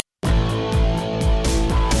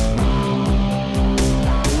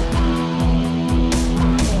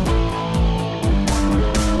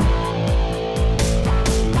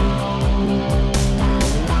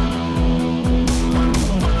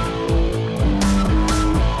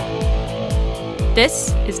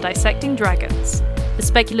This is Dissecting Dragons, the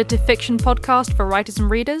speculative fiction podcast for writers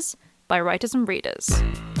and readers by writers and readers.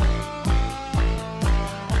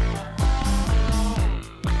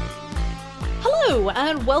 Hello,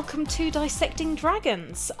 and welcome to Dissecting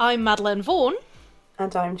Dragons. I'm Madeline Vaughan.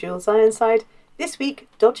 And I'm Jules Ironside. This week,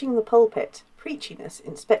 Dodging the Pulpit, Preachiness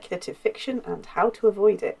in Speculative Fiction and How to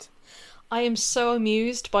Avoid It. I am so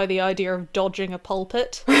amused by the idea of dodging a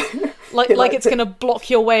pulpit. like it's going to block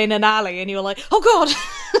your way in an alley and you're like, oh god!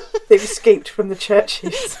 They've escaped from the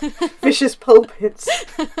churches. Vicious pulpits.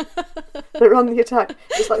 They're on the attack.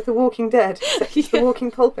 It's like The Walking Dead, except it's the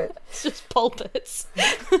walking pulpit. It's just pulpits.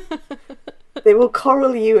 They will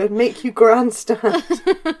coral you and make you grandstand.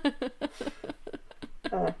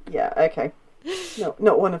 Yeah, okay. No,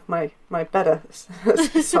 not one of my better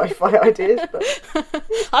sci-fi ideas, but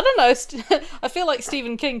I don't know. I feel like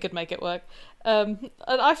Stephen King could make it work, and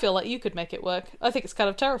I feel like you could make it work. I think it's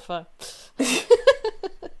kind of terrifying.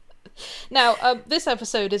 Now, this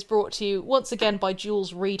episode is brought to you once again by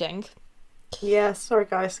Jules Reading. Yeah, sorry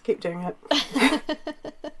guys, keep doing it.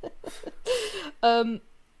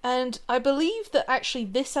 And I believe that actually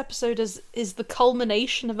this episode is the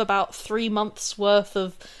culmination of about 3 months worth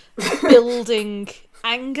of building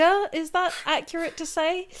anger. Is that accurate to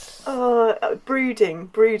say?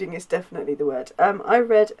 Brooding is definitely the word. I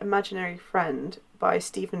read Imaginary Friend by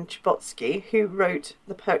Stephen Chbosky, who wrote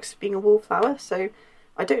The Perks of Being a Wallflower, so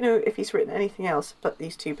I don't know if he's written anything else but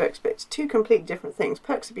these two books, but it's two completely different things.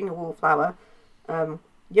 Perks of Being a Wallflower,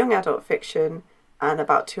 young adult fiction, and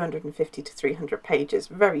about 250 to 300 pages.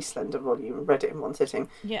 Very slender volume, read it in one sitting.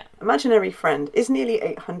 Yeah. Imaginary Friend is nearly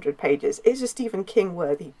 800 pages. It's a Stephen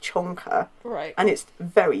King-worthy chonker. Right. And it's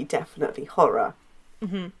very definitely horror.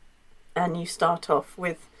 Mm-hmm. And you start off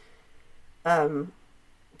with...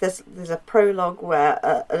 There's a prologue where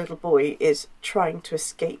a little boy is trying to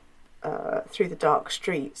escape through the dark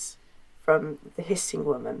streets from the hissing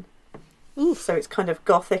woman. Oof. So it's kind of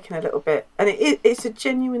gothic and a little bit... And it's a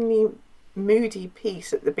genuinely moody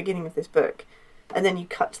piece at the beginning of this book, and then you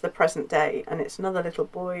cut to the present day and it's another little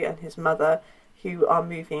boy and his mother who are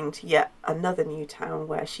moving to yet another new town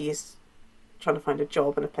where she's trying to find a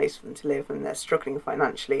job and a place for them to live, and they're struggling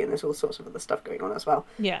financially, and there's all sorts of other stuff going on as well.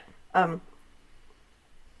 Yeah. The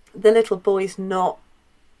little boy's not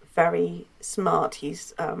very smart.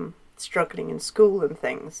 He's struggling in school and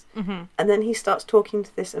things. Mm-hmm. And then he starts talking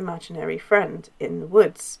to this imaginary friend in the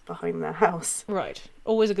woods behind their house. Right.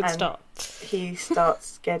 Always a good start. He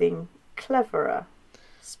starts getting cleverer,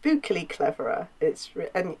 spookily cleverer.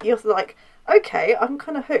 And you're like, okay, I'm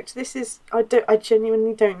kind of hooked. This is I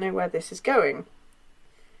genuinely don't know where this is going.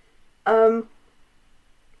 Now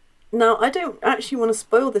I don't actually want to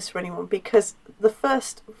spoil this for anyone, because the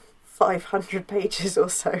first 500 pages or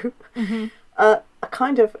so Mm-hmm. are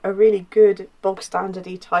kind of a really good bog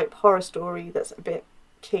standardy type horror story that's a bit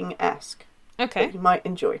King-esque. Okay. That you might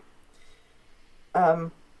enjoy.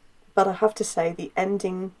 But I have to say the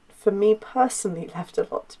ending for me personally left a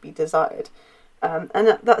lot to be desired,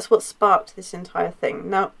 and that's what sparked this entire thing.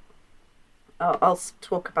 Now I'll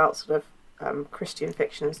talk about sort of Christian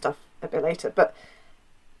fiction and stuff a bit later, but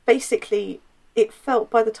basically it felt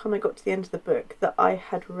by the time I got to the end of the book that I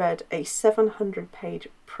had read a 700-page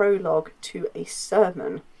prologue to a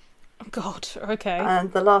sermon. God, okay.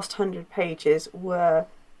 And the last 100 pages were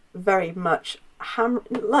very much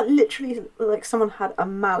literally like someone had a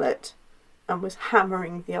mallet and was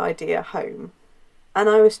hammering the idea home. And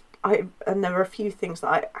and there were a few things that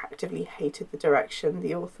I actively hated the direction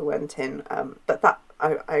the author went in, but that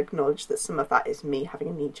I acknowledge that some of that is me having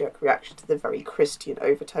a knee-jerk reaction to the very Christian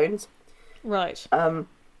overtones. Right.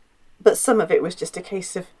 But some of it was just a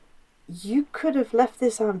case of, you could have left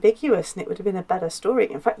this ambiguous and it would have been a better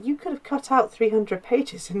story. In fact, you could have cut out 300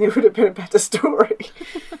 pages and it would have been a better story.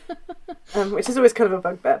 Which is always kind of a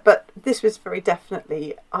bugbear. But this was very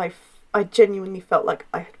definitely, I genuinely felt like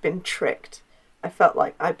I had been tricked. I felt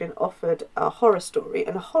like I'd been offered a horror story,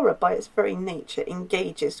 and a horror by its very nature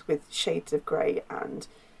engages with shades of grey and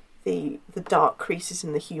the dark creases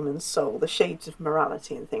in the human soul, the shades of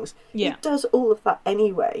morality and things. Yeah. It does all of that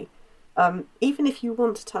anyway. Even if you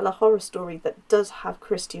want to tell a horror story that does have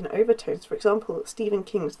Christian overtones, for example, Stephen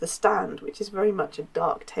King's The Stand, which is very much a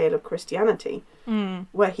dark tale of Christianity,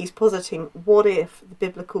 where he's positing, what if the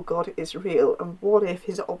biblical God is real, and what if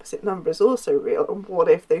his opposite number is also real, and what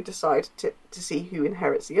if they decide to see who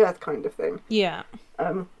inherits the earth, kind of thing. Yeah.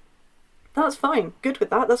 That's fine. Good with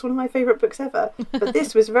that. That's one of my favourite books ever. But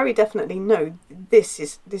this was very definitely, no, this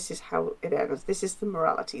is how it ends. This is the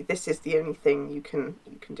morality. This is the only thing you can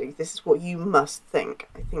do. This is what you must think,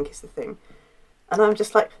 I think is the thing. And I'm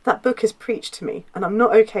just like, that book is preached to me, and I'm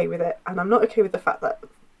not okay with it, and I'm not okay with the fact that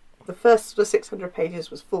the first sort of 600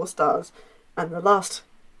 pages was 4 stars, and the last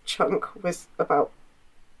chunk was about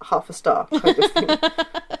half a star kind of thing.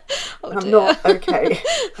 I'm not okay.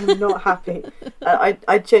 I'm not happy.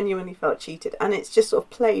 I genuinely felt cheated, and it's just sort of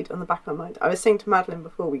played on the back of my mind. I was saying to Madeline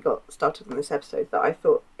before we got started on this episode that I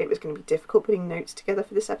thought it was going to be difficult putting notes together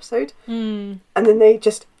for this episode, and then they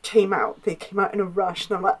just came out. They came out in a rush,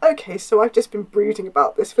 and I'm like, okay, so I've just been brooding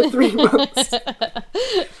about this for 3 months.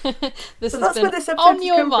 This So has that's been where this episode on has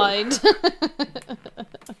your come from. mind.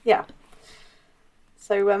 Yeah.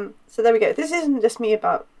 So there we go. This isn't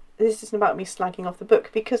about me slagging off the book,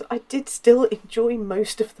 because I did still enjoy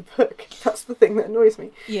most of the book. That's the thing that annoys me.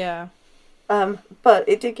 Yeah. But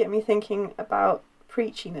it did get me thinking about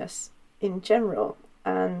preachiness in general.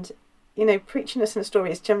 And, you know, preachiness in a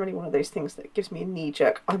story is generally one of those things that gives me a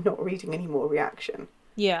knee-jerk, I'm not reading any more reaction.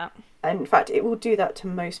 Yeah. And in fact, it will do that to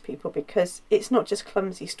most people, because it's not just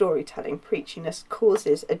clumsy storytelling. Preachiness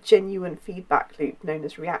causes a genuine feedback loop known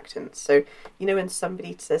as reactance. So, you know, when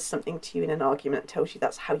somebody says something to you in an argument, tells you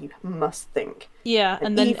that's how you must think. Yeah,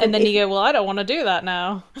 and then you go, well, I don't want to do that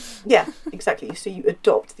now. Yeah, exactly. So you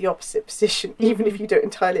adopt the opposite position, even if you don't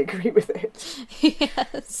entirely agree with it.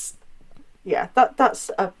 Yes. Yeah, that's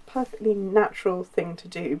a perfectly natural thing to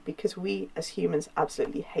do, because we as humans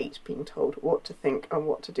absolutely hate being told what to think and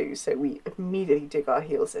what to do, so we immediately dig our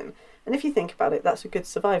heels in. And if you think about it, that's a good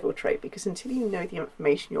survival trait, because until you know the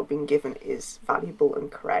information you're being given is valuable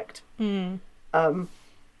and correct, the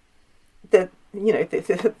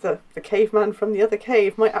caveman from the other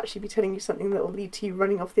cave might actually be telling you something that will lead to you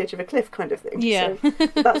running off the edge of a cliff, kind of thing. Yeah. So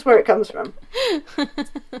that's where it comes from.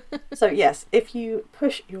 So yes, if you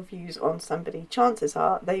push your views on somebody, chances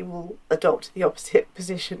are they will adopt the opposite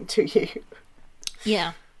position to you.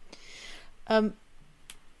 Yeah. And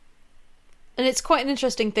it's quite an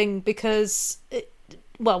interesting thing, because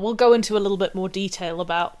we'll go into a little bit more detail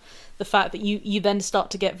about the fact that you then start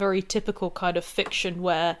to get very typical kind of fiction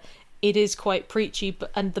where it is quite preachy,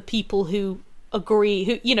 and the people who agree,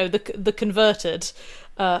 who, you know, the converted,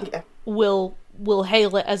 will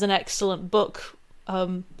hail it as an excellent book,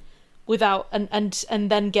 without and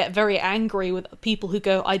then get very angry with people who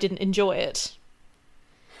go, I didn't enjoy it.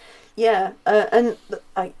 Yeah, and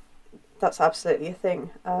that's absolutely a thing.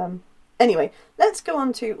 Anyway, let's go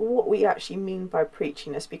on to what we actually mean by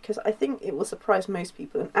preachiness, because I think it will surprise most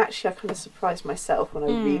people, and actually I kind of surprised myself when I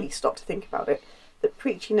really stopped to think about it. That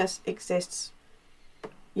preachiness exists,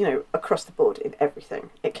 you know, across the board in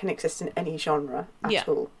everything. It can exist in any genre at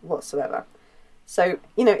all whatsoever. So,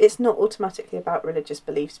 you know, it's not automatically about religious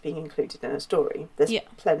beliefs being included in a story. There's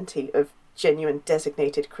plenty of genuine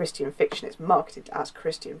designated Christian fiction. It's marketed as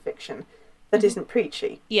Christian fiction that isn't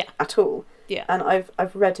preachy at all. Yeah. And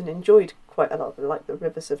I've read and enjoyed quite a lot of, like, the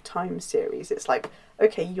Rivers of Time series. It's like,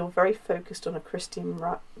 okay, you're very focused on a Christian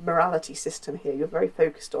morality system here. You're very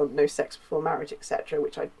focused on no sex before marriage, etc.,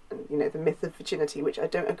 which the myth of virginity, which I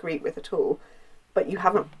don't agree with at all. But you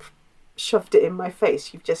haven't shoved it in my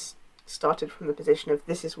face. You've just started from the position of,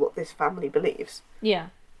 this is what this family believes. Yeah.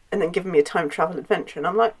 And then given me a time travel adventure, and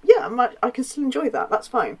I'm like, I can still enjoy that. That's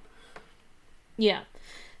fine. Yeah.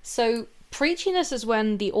 So preachiness is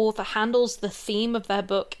when the author handles the theme of their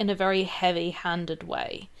book in a very heavy-handed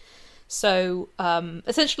way. So,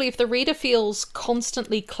 essentially, if the reader feels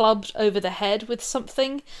constantly clubbed over the head with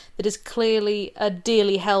something that is clearly a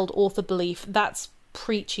dearly held author belief, that's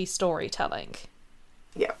preachy storytelling.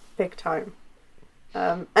 Yeah, big time.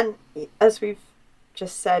 And as we've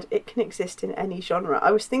just said, it can exist in any genre.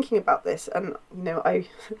 I was thinking about this, and, you know, I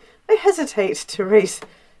hesitate to raise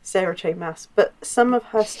Sarah J. Maas, but some of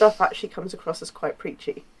her stuff actually comes across as quite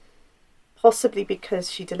preachy. Possibly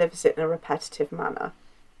because she delivers it in a repetitive manner.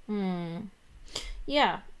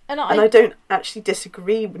 Yeah. And I don't actually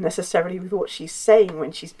disagree necessarily with what she's saying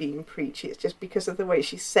when she's being preachy. It's just because of the way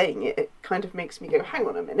she's saying it, it kind of makes me go, hang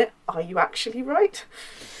on a minute, are you actually right?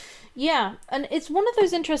 Yeah, and it's one of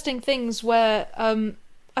those interesting things where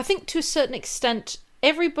I think to a certain extent,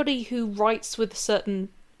 everybody who writes with an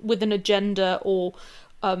agenda or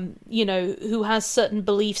who has certain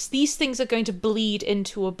beliefs, these things are going to bleed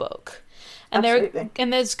into a book. And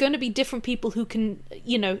there's going to be different people who can,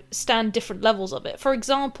 stand different levels of it. For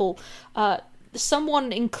example,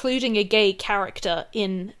 someone including a gay character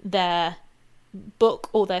in their book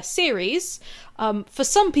or their series, for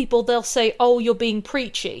some people they'll say, oh, you're being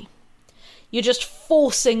preachy. You're just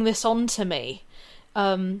forcing this onto me.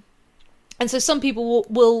 And so some people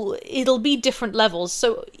will it'll be different levels.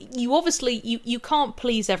 So you obviously, you can't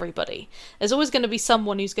please everybody. There's always going to be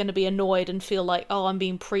someone who's going to be annoyed and feel like, oh, I'm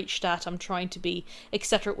being preached at, I'm trying to be,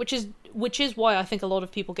 etc. Which is why I think a lot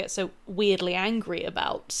of people get so weirdly angry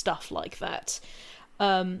about stuff like that.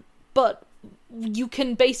 But you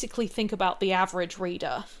can basically think about the average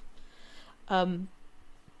reader. And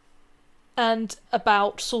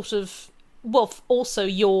about sort of, well, also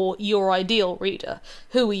your ideal reader.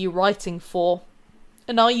 Who are you writing for?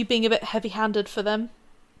 And are you being a bit heavy-handed for them?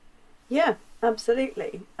 Yeah,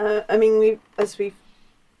 absolutely. I mean, as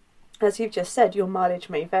you've just said, your mileage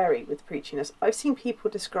may vary with preachiness. I've seen people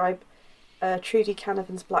describe Trudy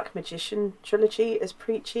Canavan's Black Magician trilogy as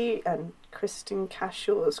preachy, and Kristen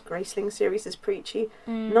Cashaw's Graceling series as preachy.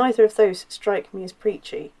 Neither of those strike me as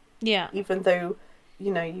preachy. Yeah. Even though,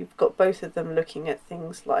 you've got both of them looking at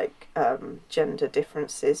things like gender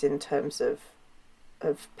differences in terms of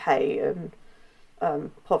pay and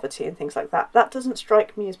poverty and things like that. That doesn't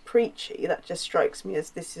strike me as preachy. That just strikes me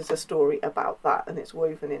as this is a story about that, and it's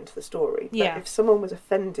woven into the story. Yeah. But if someone was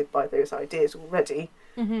offended by those ideas already,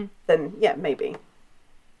 then yeah, maybe.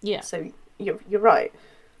 Yeah. So you're right.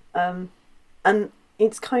 And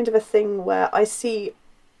it's kind of a thing where I see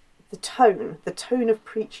the tone of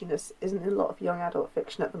preachiness isn't in a lot of young adult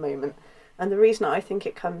fiction at the moment. And the reason I think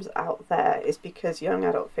it comes out there is because young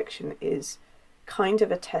adult fiction is kind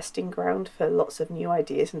of a testing ground for lots of new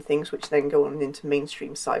ideas and things which then go on into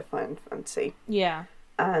mainstream sci-fi and fantasy. Yeah.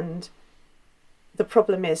 And the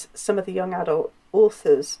problem is some of the young adult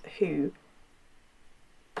authors who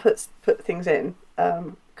put things in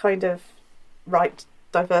kind of write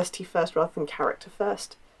diversity first rather than character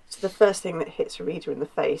first. So the first thing that hits a reader in the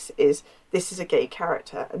face is, this is a gay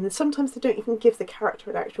character. And then sometimes they don't even give the character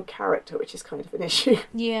an actual character, which is kind of an issue.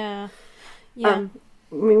 Yeah. Yeah.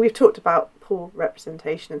 I mean, we've talked about poor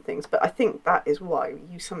representation and things, but I think that is why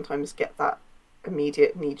you sometimes get that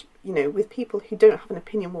immediate need, with people who don't have an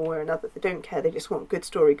opinion one way or another, they don't care, they just want good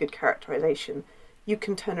story, good characterisation. You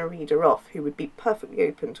can turn a reader off who would be perfectly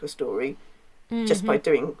open to a story just by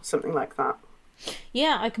doing something like that.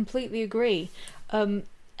 Yeah, I completely agree.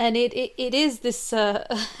 And it is this,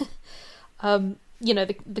 the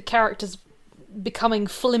characters becoming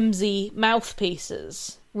flimsy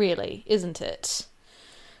mouthpieces, really, isn't it?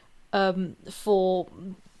 For,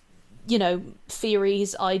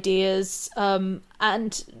 theories, ideas,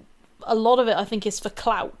 and a lot of it, I think, is for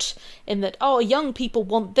clout, in that, young people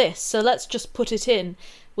want this, so let's just put it in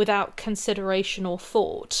without consideration or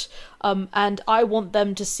thought. And I want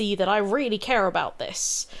them to see that I really care about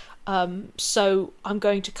this. So I'm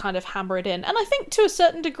going to kind of hammer it in. And I think to a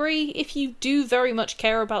certain degree, if you do very much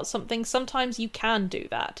care about something, sometimes you can do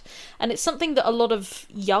that. And it's something that a lot of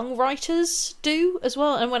young writers do as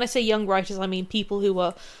well. And when I say young writers, I mean people who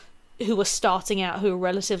are starting out, who are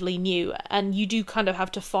relatively new, and you do kind of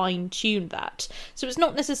have to fine-tune that. So it's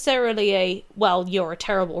not necessarily you're a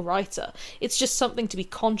terrible writer. It's just something to be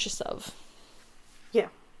conscious of.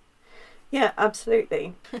 Yeah,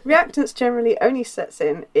 absolutely. Reactance generally only sets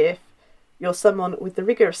in if you're someone with the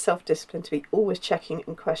rigour of self-discipline to be always checking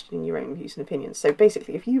and questioning your own views and opinions. So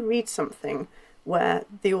basically, if you read something where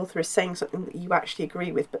the author is saying something that you actually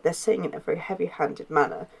agree with, but they're saying it in a very heavy-handed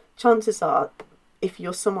manner, chances are, if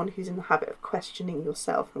you're someone who's in the habit of questioning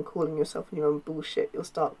yourself and calling yourself on your own bullshit, you'll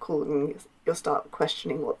start questioning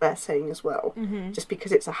what they're saying as well, just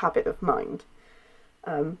because it's a habit of mind.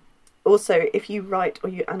 Also, if you write or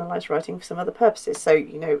you analyse writing for some other purposes, so,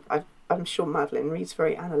 I'm sure Madeline reads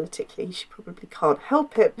very analytically. She probably can't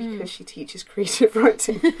help it because she teaches creative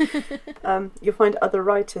writing. You'll find other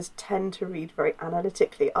writers tend to read very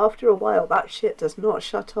analytically. After a while, that shit does not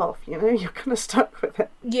shut off, you're kind of stuck with it.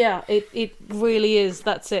 Yeah, it really is.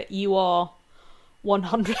 That's it. You are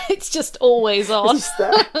 100. It's just always on. It's just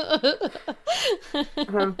there.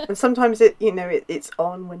 And sometimes it's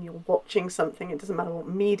on when you're watching something. It doesn't matter what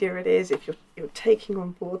media it is. If you're taking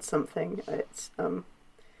on board something, it's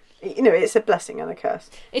it's a blessing and a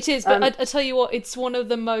curse. It is, but I tell you what, it's one of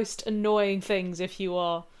the most annoying things if you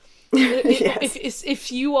are. Yes.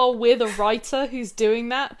 If you are with a writer who's doing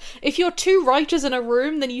that, if you're two writers in a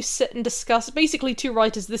room, then you sit and discuss. Basically, two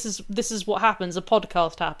writers. This is what happens. A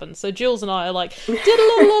podcast happens. So Jules and I are like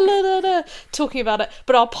talking about it,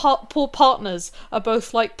 but our poor partners are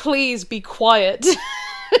both like, "Please be quiet.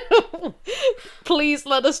 Please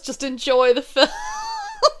let us just enjoy the film."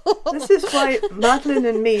 This is why Madeline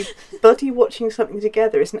and me buddy watching something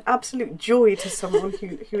together is an absolute joy to someone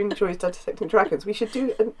who enjoys Dissecting Dragons. We should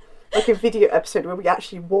do a video episode where we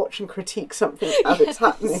actually watch and critique something as it's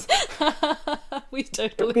happening. We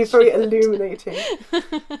totally It would be very illuminating.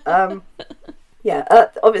 Yeah,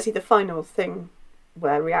 obviously the final thing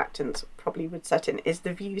where reactance probably would set in is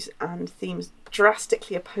the views and themes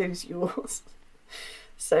drastically oppose yours.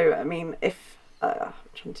 So, I mean, if I'm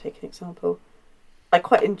trying to take an example, I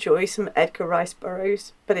quite enjoy some Edgar Rice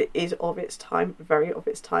Burroughs, but it is of its time, very of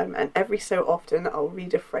its time, and every so often I'll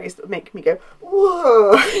read a phrase that will make me go,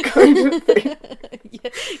 whoa, kind of thing.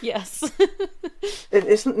 Yes.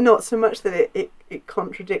 It's not so much that it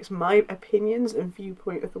contradicts my opinions and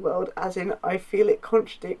viewpoint of the world, as in I feel it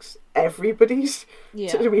contradicts everybody's.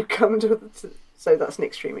 Yeah. So we've come so that's an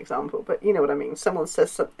extreme example, but you know what I mean. Someone says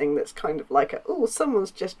something that's kind of like,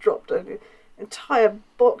 someone's just dropped an entire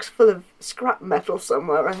box full of scrap metal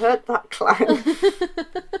somewhere. I heard that clang.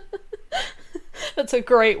 That's a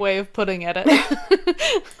great way of putting it.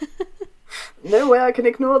 No way I can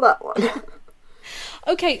ignore that one.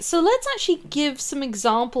 Okay, so let's actually give some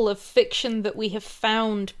example of fiction that we have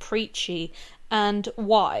found preachy and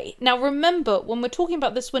why. Now remember, when we're talking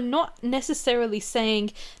about this, we're not necessarily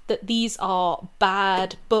saying that these are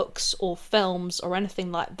bad books or films or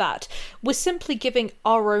anything like that. We're simply giving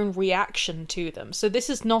our own reaction to them. So this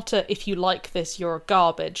is not a if you like this, you're a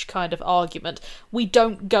garbage kind of argument. We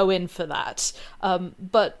don't go in for that.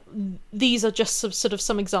 But these are just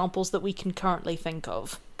some examples that we can currently think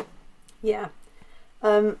of. Yeah.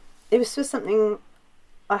 It was just something,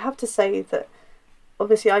 I have to say that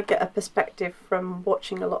obviously I get a perspective from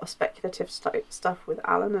watching a lot of speculative stuff with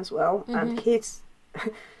Alan as well, and his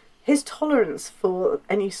tolerance for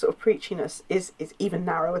any sort of preachiness is even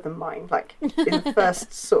narrower than mine. Like, in the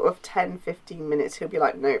first sort of 10-15 minutes he'll be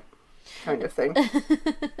like, nope, kind of thing.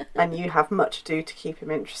 And you have much ado to keep him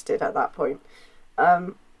interested at that point.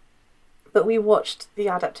 But we watched the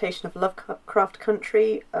adaptation of Lovecraft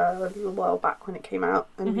Country a little while back when it came out,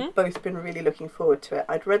 and we've both been really looking forward to it.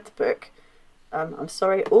 I'd read the book. I'm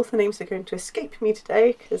sorry, author names are going to escape me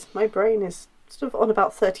today because my brain is sort of on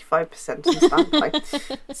about 35% in standby.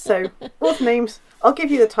 So, author names, I'll give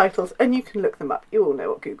you the titles and you can look them up. You all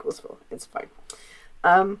know what Google's for. It's fine.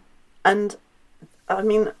 And, I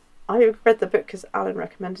mean, I read the book because Alan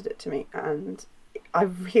recommended it to me, and I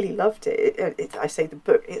really loved it. I say the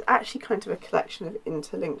book, it's actually kind of a collection of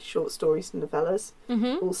interlinked short stories and novellas,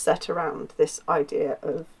 all set around this idea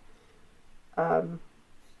of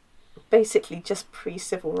basically just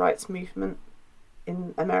pre-civil rights movement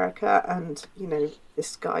in America, and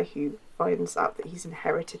this guy who finds out that he's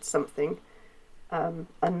inherited something and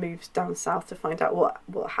moves down south to find out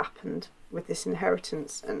what happened with this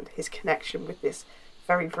inheritance and his connection with this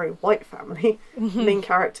very, very white family. Main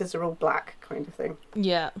characters are all black, kind of thing.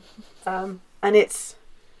 Yeah. And it's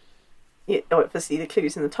obviously the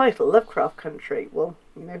clues in the title, Lovecraft Country. Well,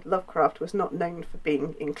 Lovecraft was not known for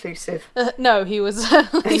being inclusive. No, he was.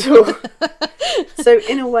 At all. So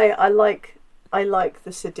in a way, I like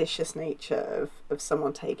the seditious nature of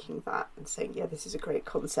someone taking that and saying, yeah, this is a great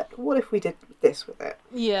concept. What if we did this with it?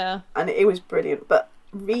 Yeah. And it was brilliant. But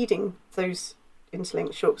reading those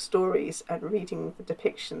interlinked short stories and reading the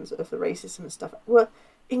depictions of the racism and stuff were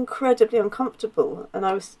incredibly uncomfortable, and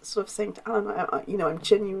I was sort of saying to Alan, I'm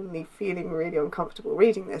genuinely feeling really uncomfortable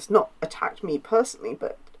reading this. Not attacked me personally,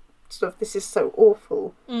 but sort of, this is so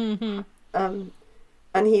awful. And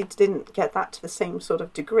he didn't get that to the same sort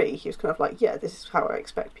of degree. He was kind of like, yeah, this is how I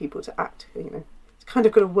expect people to act. He's kind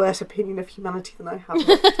of got a worse opinion of humanity than I have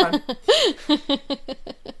at the time.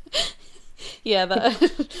 Yeah,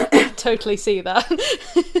 I totally see that.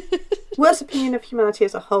 Worse opinion of humanity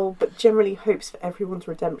as a whole, but generally hopes for everyone's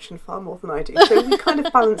redemption far more than I do. So we kind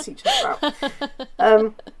of balance each other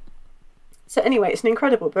out. So anyway, it's an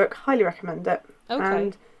incredible book. Highly recommend it.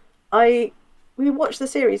 Okay. And we watched the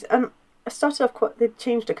series, and I started off they'd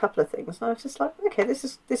changed a couple of things, and I was just like, okay,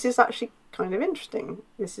 this is actually kind of interesting.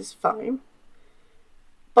 This is fine.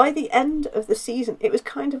 By the end of the season, it was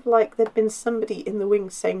kind of like there'd been somebody in the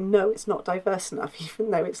wings saying, no, it's not diverse enough, even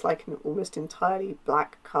though it's like an almost entirely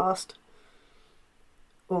black cast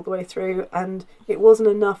all the way through, and it wasn't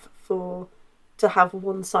enough to have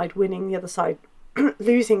one side winning, the other side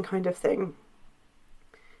losing kind of thing.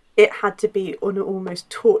 It had to be an almost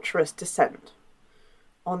torturous descent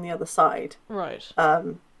on the other side. Right.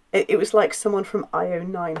 It was like someone from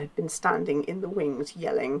IO9 had been standing in the wings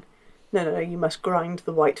yelling, no, you must grind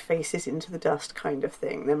the white faces into the dust kind of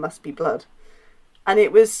thing. There must be blood. And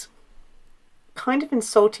it was kind of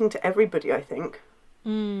insulting to everybody, I think.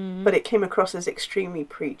 But it came across as extremely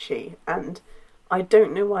preachy. And I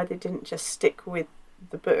don't know why they didn't just stick with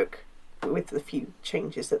the book, with the few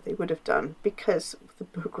changes that they would have done, because the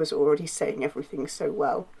book was already saying everything so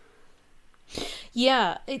well.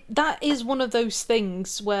 Yeah, that is one of those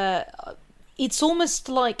things where it's almost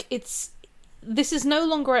like this is no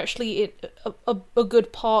longer actually a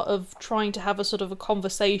good part of trying to have a sort of a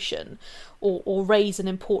conversation or raise an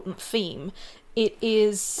important theme. It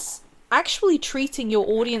is actually treating your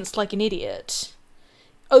audience like an idiot,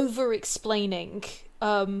 over-explaining,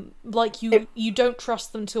 like you don't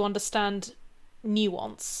trust them to understand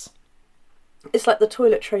nuance. It's like the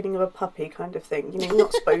toilet training of a puppy kind of thing. You know, you're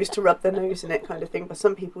not supposed to rub their nose in it kind of thing, but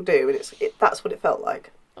some people do, and that's what it felt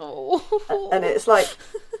like. Oh. And it's like,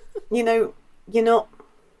 you know,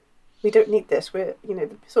 we don't need this. We're, you know,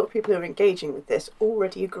 the sort of people who are engaging with this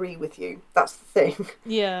already agree with you. That's the thing.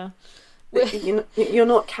 Yeah. You're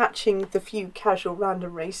not catching the few casual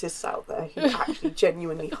random racists out there who actually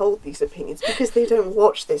genuinely hold these opinions because they don't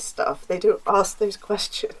watch this stuff. They don't ask those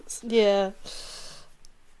questions. Yeah.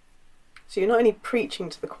 So you're not only preaching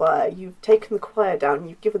to the choir, you've taken the choir down and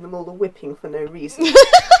you've given them all the whipping for no reason.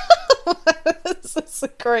 That's a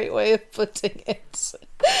great way of putting it.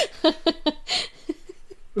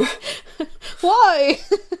 Why?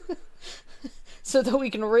 So that we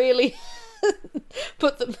can really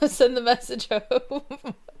send the message home.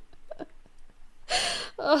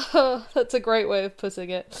 Oh, that's a great way of putting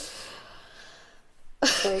it.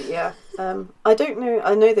 So yeah, I don't know.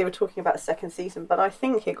 I know they were talking about a second season, but I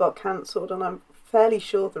think it got cancelled, and I'm fairly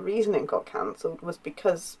sure the reason it got cancelled was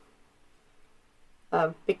because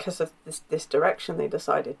of this direction they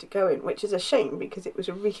decided to go in, which is a shame because it was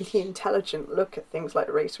a really intelligent look at things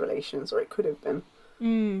like race relations, or it could have been.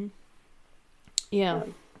 Yeah.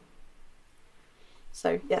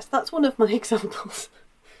 So yes, that's one of my examples.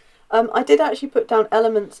 I did actually put down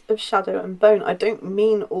elements of Shadow and Bone. I don't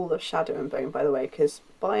mean all of Shadow and Bone, by the way, because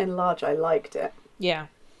by and large I liked it. Yeah.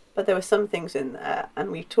 But there were some things in there,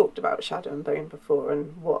 and we've talked about Shadow and Bone before,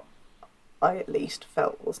 and what I at least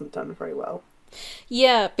felt wasn't done very well.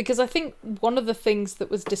 Yeah, because I think one of the things that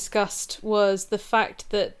was discussed was the fact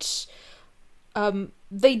that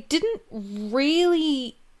they didn't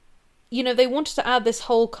really, you know, they wanted to add this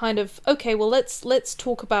whole kind of, okay, well, let's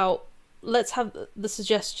have the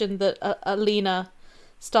suggestion that Alina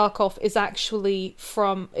Starkov is actually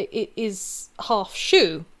is half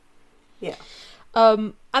Shu. Yeah.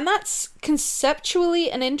 And that's conceptually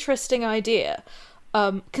an interesting idea.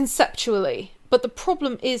 Conceptually. But the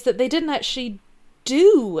problem is that they didn't actually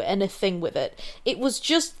do anything with it. It was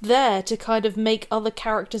just there to kind of make other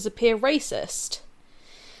characters appear racist.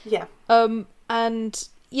 Yeah. And,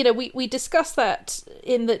 you know, we discussed that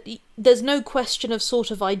in that there's no question of sort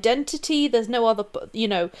of identity, there's no other, you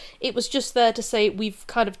know, it was just there to say we've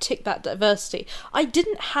kind of ticked that diversity. I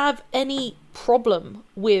didn't have any problem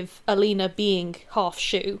with Alina being half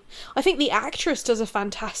Shu. I think the actress does a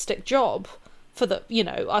fantastic job for the, you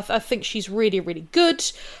know, I think she's really, really good,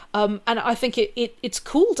 and I think it's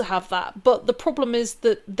cool to have that, but the problem is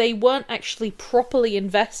that they weren't actually properly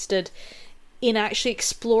invested in actually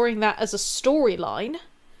exploring that as a storyline.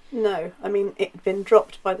 No, I mean, it'd been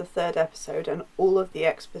dropped by the third episode, and all of the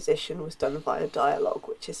exposition was done via dialogue,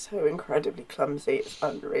 which is so incredibly clumsy, it's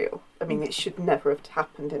unreal. I mean, it should never have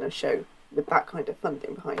happened in a show with that kind of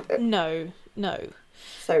funding behind it. No.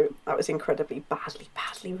 So that was incredibly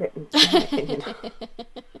badly written, in my opinion.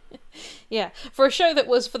 Yeah, for a show that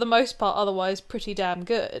was, for the most part, otherwise pretty damn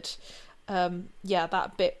good. Yeah,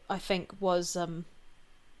 that bit, I think, was a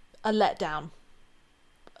letdown.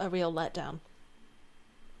 A real letdown.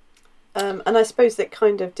 And I suppose it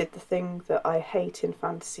kind of did the thing that I hate in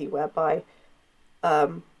fantasy, whereby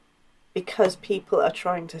because people are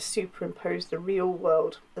trying to superimpose the real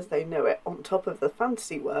world as they know it on top of the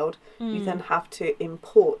fantasy world, you then have to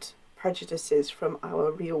import prejudices from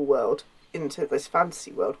our real world into this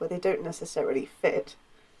fantasy world where they don't necessarily fit,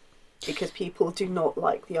 because people do not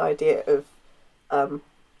like the idea of,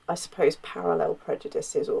 I suppose, parallel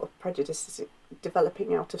prejudices or prejudices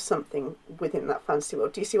developing out of something within that fantasy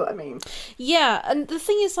world. Do you see what I mean? Yeah, and the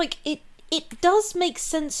thing is, like, it does make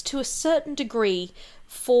sense to a certain degree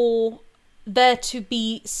for there to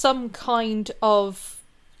be some kind of,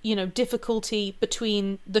 you know, difficulty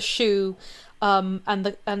between the Shu and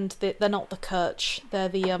they're not the Kirch, they're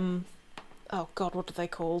the oh god, what are they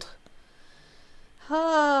called?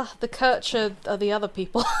 The Kirch are the other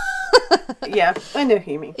people. Yeah, I know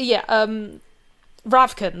who you mean. Yeah,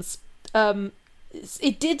 Ravkans.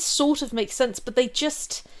 It did sort of make sense, but they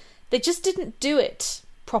just didn't do it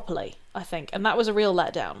properly, I think, and that was a real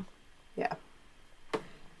letdown. Yeah.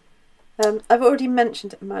 I've already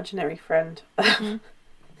mentioned Imaginary Friend. Mm-hmm.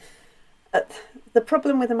 The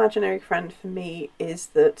problem with Imaginary Friend for me is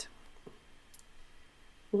that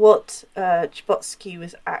what Chbosky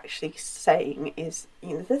was actually saying is,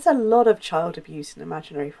 you know, there's a lot of child abuse in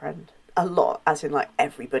Imaginary Friend. A lot, as in like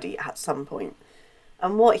everybody at some point.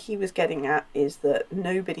 And what he was getting at is that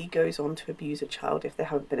nobody goes on to abuse a child if they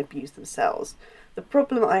haven't been abused themselves. The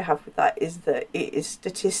problem I have with that is that it is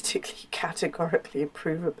statistically, categorically, and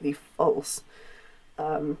provably false.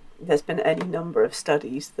 There's been any number of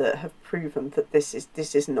studies that have proven that this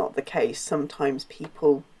is not the case. Sometimes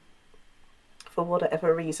people, for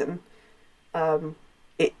whatever reason,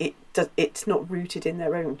 it's not rooted in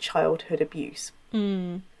their own childhood abuse.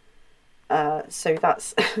 Mm. So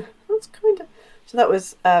that's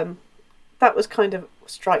that was kind of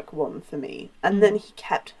strike one for me. And then he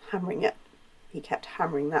kept hammering it. He kept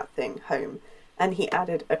hammering that thing home, and he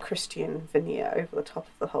added a Christian veneer over the top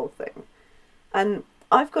of the whole thing. And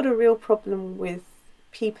I've got a real problem with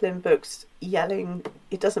people in books yelling,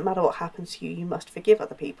 "It doesn't matter what happens to you, you must forgive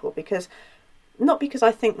other people," because not because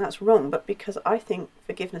I think that's wrong, but because I think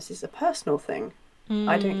forgiveness is a personal thing.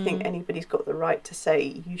 I don't think anybody's got the right to say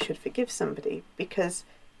you should forgive somebody, because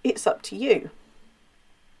it's up to you.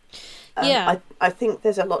 I think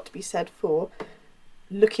there's a lot to be said for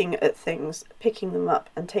looking at things, picking them up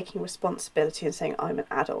and taking responsibility and saying, I'm an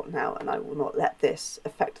adult now and I will not let this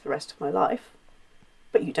affect the rest of my life.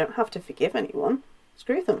 But you don't have to forgive anyone.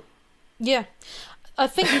 Screw them. Yeah. I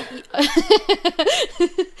think...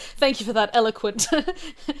 Thank you for that eloquent...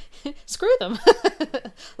 Screw them.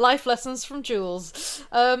 Life lessons from Jules.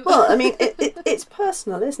 Well, I mean, it's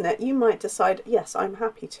personal, isn't it? You might decide, yes, I'm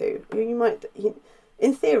happy to.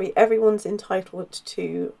 In theory, everyone's entitled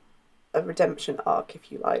to a redemption arc,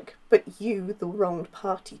 if you like, but you, the wronged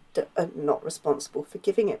party, are not responsible for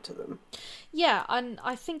giving it to them. Yeah, and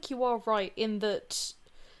I think you are right in that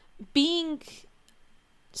being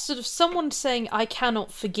sort of someone saying, I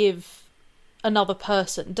cannot forgive another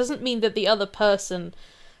person, doesn't mean that the other person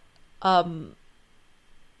cannot...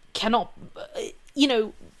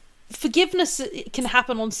 forgiveness can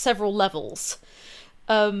happen on several levels.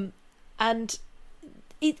 And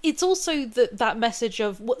it's also that message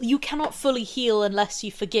of, well, you cannot fully heal unless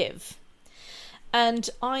you forgive. And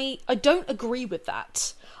I don't agree with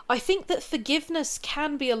that. I think that forgiveness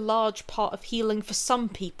can be a large part of healing for some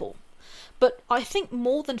people. But I think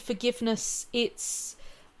more than forgiveness, it's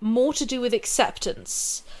more to do with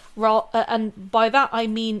acceptance. And by that I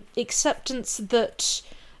mean acceptance that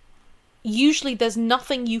usually there's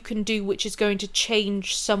nothing you can do which is going to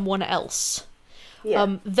change someone else.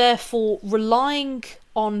 Yeah. Therefore, relying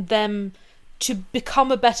on them to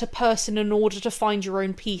become a better person in order to find your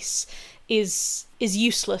own peace is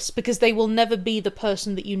useless, because they will never be the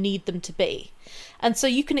person that you need them to be. And so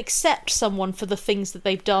you can accept someone for the things that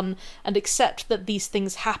they've done and accept that these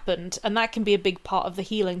things happened, and that can be a big part of the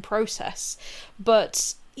healing process.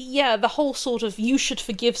 But yeah, the whole sort of you should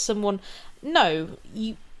forgive someone, no,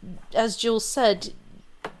 you, as Jules said,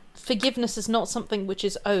 forgiveness is not something which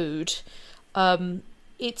is owed.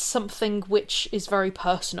 It's something which is very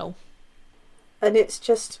personal. And it's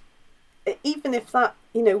just, even if that,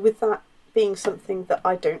 with that being something that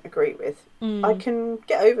I don't agree with, I can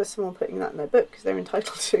get over someone putting that in their book because they're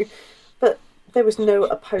entitled to, but there was no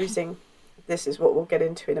opposing, this is what we'll get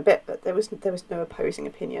into in a bit, but there was no opposing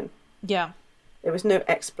opinion. Yeah. There was no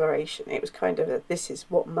exploration. It was kind of this is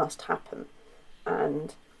what must happen.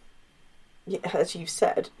 And as you've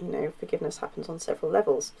said, forgiveness happens on several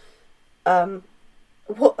levels.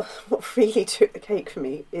 What really took the cake for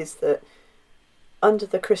me is that under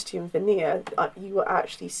the Christian veneer, you were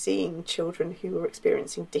actually seeing children who were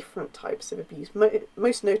experiencing different types of abuse,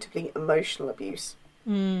 most notably emotional abuse,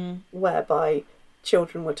 whereby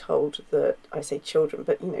children were told that, I say children,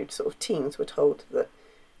 but, sort of teens were told that,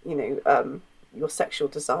 your sexual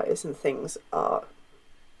desires and things are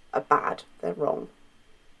bad, they're wrong,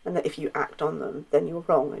 and that if you act on them, then you're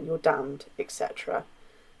wrong and you're damned, etc.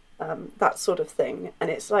 That sort of thing.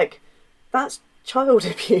 And it's like, that's child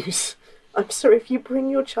abuse. I'm sorry, if you bring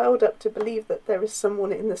your child up to believe that there is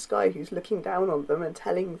someone in the sky who's looking down on them and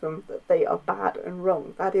telling them that they are bad and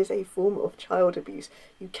wrong, that is a form of child abuse.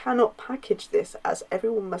 You cannot package this as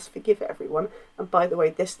everyone must forgive everyone, and by the way,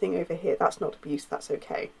 this thing over here, that's not abuse, that's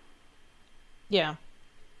okay. Yeah.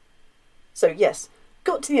 So yes,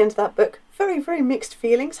 got to the end of that book, very, very mixed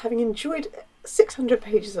feelings, having enjoyed 600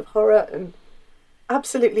 pages of horror and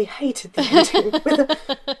absolutely hated the ending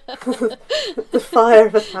with the fire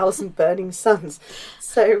of 1,000 burning suns.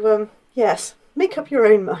 So, yes, make up your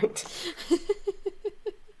own mind.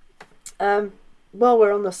 While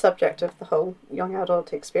we're on the subject of the whole young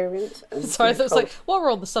adult experience... And sorry, that was like, while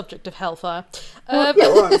we're on the subject of Hellfire... yeah,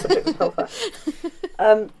 we're on the subject of Hellfire.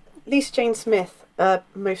 Lisa Jane Smith,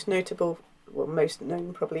 most known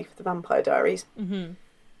probably for the Vampire Diaries. Mm-hmm.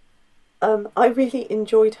 I really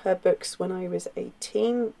enjoyed her books when I was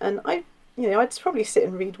 18, and I I'd probably sit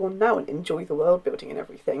and read one now and enjoy the world building and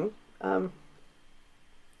everything.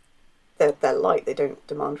 They're light, they don't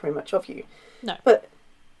demand very much of you. No. But,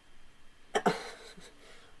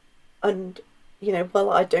 and, while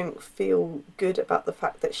I don't feel good about the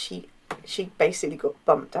fact that she basically got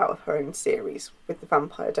bumped out of her own series with the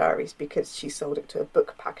Vampire Diaries because she sold it to a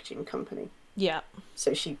book packaging company. Yeah.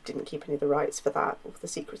 So she didn't keep any of the rights for that, or for The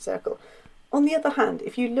Secret Circle. On the other hand,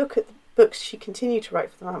 if you look at the books she continued to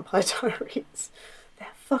write for the Vampire Diaries, they're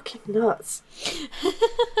fucking nuts.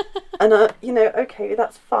 And, okay,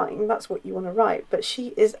 that's fine, that's what you want to write, but she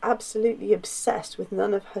is absolutely obsessed with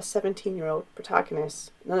none of her 17-year-old protagonists,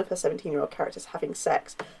 none of her 17-year-old characters having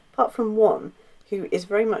sex, apart from one who is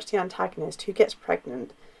very much the antagonist, who gets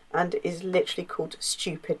pregnant and is literally called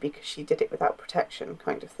stupid because she did it without protection,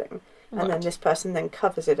 kind of thing. Right. And then this person then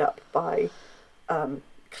covers it up by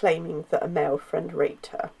claiming that a male friend raped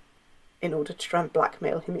her in order to try and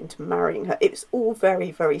blackmail him into marrying her. It's all very,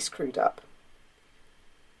 very screwed up.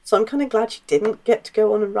 So I'm kind of glad she didn't get to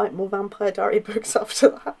go on and write more Vampire Diary books after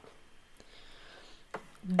that.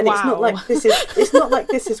 And wow. It's not like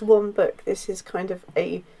this is one book. This is kind of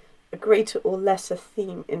a greater or lesser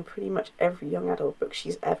theme in pretty much every young adult book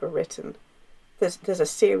she's ever written. There's a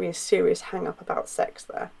serious hang-up about sex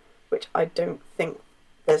there, which I don't think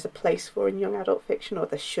there's a place for in young adult fiction, or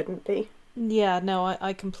there shouldn't be. Yeah, no,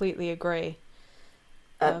 I completely agree.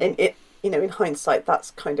 In hindsight, that's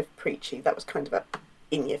kind of preachy. That was kind of a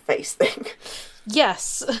in-your-face thing.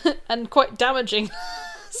 Yes, and quite damaging.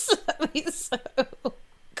 Certainly so.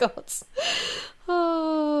 God.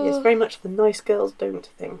 Oh. It's very much the nice girls don't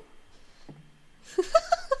thing.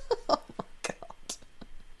 Oh my god.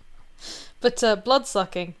 But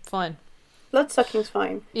blood-sucking, fine. Blood-sucking's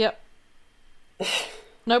fine. Yep.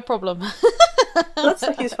 No problem.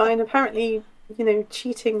 Blood-sucking's fine. Apparently,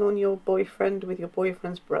 cheating on your boyfriend with your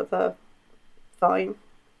boyfriend's brother, fine.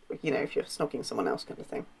 If you're snogging someone else kind of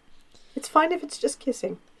thing. It's fine if it's just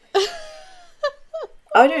kissing.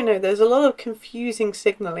 I don't know, there's a lot of confusing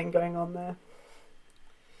signalling going on there.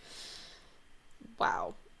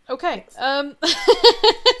 Wow. Okay. So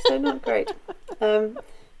not great.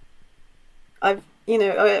 I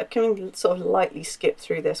can sort of lightly skip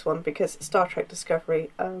through this one because Star Trek Discovery,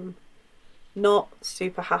 not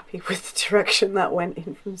super happy with the direction that went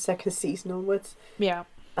in from second season onwards. Yeah.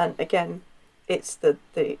 And again, it's the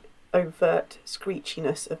overt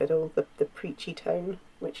screechiness of it all, the preachy tone,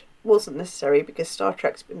 which wasn't necessary because Star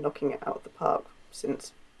Trek's been knocking it out of the park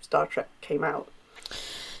since Star Trek came out.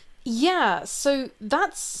 Yeah, so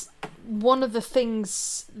that's one of the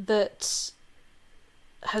things that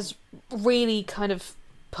has really kind of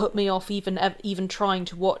put me off even trying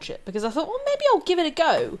to watch it, because I thought, well, maybe I'll give it a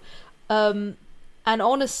go. And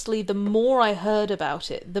honestly, the more I heard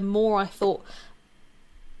about it, the more I thought,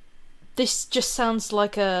 this just sounds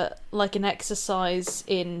like an exercise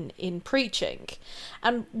in preaching.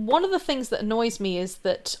 And one of the things that annoys me is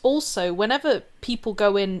that also whenever people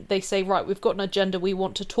go in, they say, right, we've got an agenda, we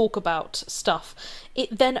want to talk about stuff,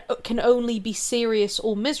 it then can only be serious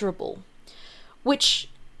or miserable, which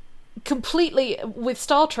completely with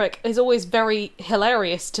Star Trek is always very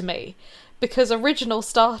hilarious to me, because original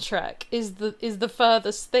Star Trek is the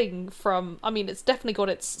furthest thing from, I mean, it's definitely got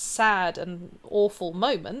its sad and awful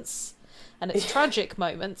moments and its tragic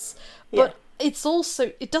moments, but it's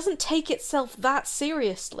also, it doesn't take itself that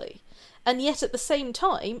seriously, and yet at the same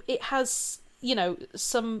time it has,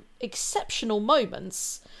 some exceptional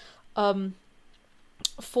moments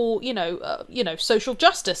for social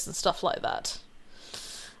justice and stuff like that.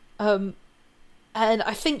 And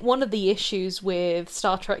I think one of the issues with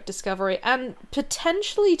Star Trek Discovery, and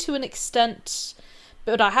potentially to an extent,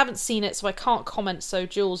 but I haven't seen it so I can't comment, so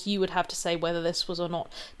Jules, you would have to say whether this was or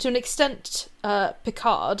not. To an extent,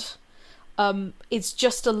 Picard, it's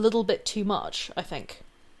just a little bit too much, I think.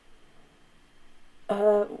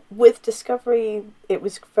 With Discovery, it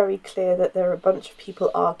was very clear that there are a bunch of people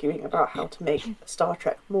arguing about how to make Star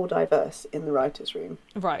Trek more diverse in the writer's room.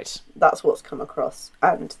 Right. That's what's come across,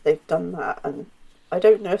 and they've done that, and I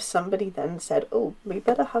don't know if somebody then said, oh, we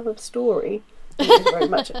better have a story. It was very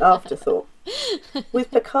much an afterthought.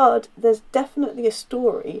 With Picard, there's definitely a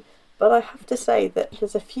story, but I have to say that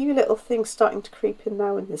there's a few little things starting to creep in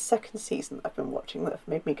now in the second season that I've been watching that have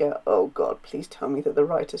made me go, oh god, please tell me that the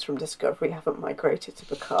writers from Discovery haven't migrated to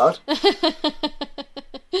Picard.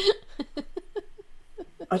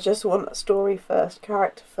 I just want a story first,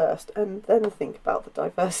 character first, and then think about the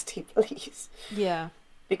diversity, please. Yeah.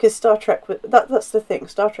 Because Star Trek, that's the thing,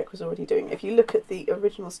 Star Trek was already doing. If you look at the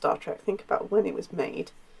original Star Trek, think about when it was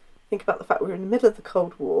made. think about the fact we were in the middle of the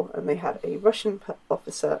Cold War, and they had a Russian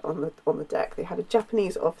officer on the deck. They had a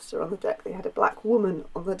Japanese officer on the deck. They had a black woman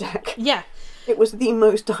on the deck. Yeah. It was the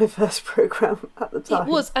most diverse program at the time.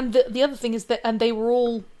 It was, and the other thing is that, and they were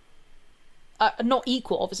all not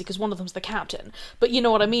equal, obviously, because one of them was the captain. But you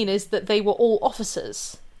know what I mean, is that they were all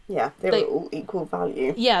officers. Yeah, they were all equal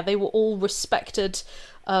value. Yeah, they were all respected.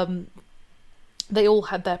 They all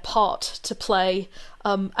had their part to play,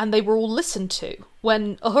 and they were all listened to.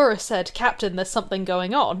 When Uhura said, "Captain, there's something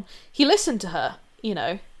going on," he listened to her, you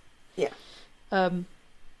know. Yeah. And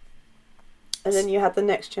then you had the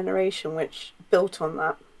Next Generation, which built on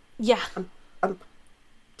that. Yeah. And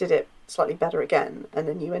did it slightly better again. And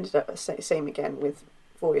then you ended up the same again with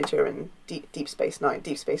Voyager and Deep Space Nine.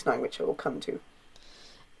 Deep Space Nine, which I will come to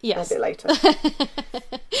a bit later.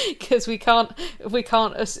 Because we can't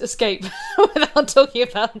escape without talking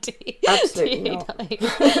about Absolutely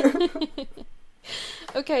DA9.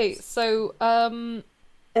 Okay, so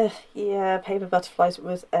yeah, Paper Butterflies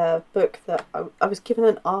was a book that I was given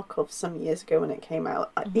an arc of some years ago when it came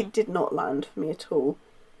out. It did not land for me at all.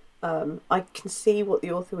 I can see what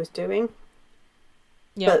the author was doing,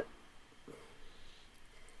 but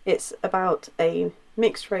it's about a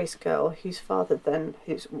mixed race girl whose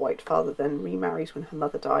white father then remarries when her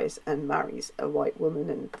mother dies and marries a white woman,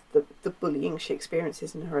 and the bullying she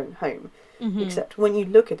experiences in her own home. Except when you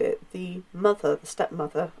look at it, the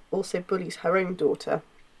stepmother, also bullies her own daughter.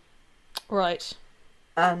 Right.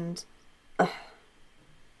 And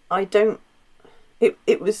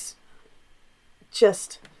it was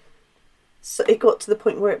just... So it got to the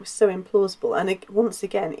point where it was so implausible, and once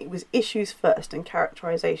again, it was issues first and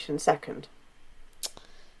characterization second.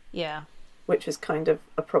 Yeah. Which was kind of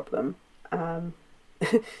a problem.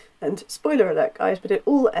 And spoiler alert, guys, but it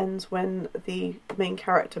all ends when the main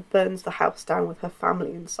character burns the house down with her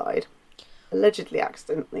family inside. Allegedly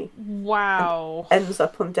accidentally. Wow. Ends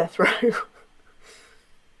up on death row.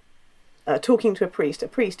 Talking to a priest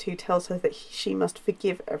who tells her that she must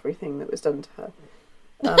forgive everything that was done to her.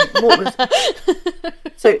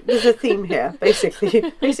 So there's a theme here.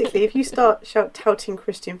 Basically, if you start touting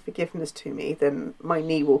Christian forgiveness to me, then my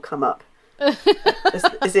knee will come up,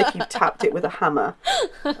 as if you tapped it with a hammer.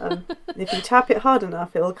 If you tap it hard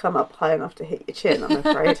enough, it'll come up high enough to hit your chin. I'm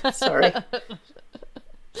afraid. Sorry.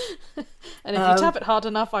 And if you tap it hard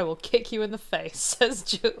enough, I will kick you in the face, says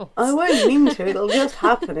Jules. I won't mean to. It'll just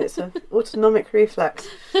happen. It's an autonomic reflex.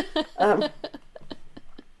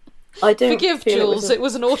 I don't forgive Jules. It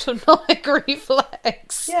was an autonomic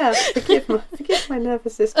reflex. Yeah, forgive my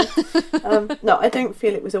nervous system. No, I don't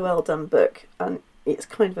feel it was a well done book, and it's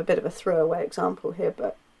kind of a bit of a throwaway example here.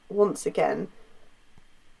 But once again,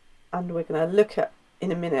 and we're going to look at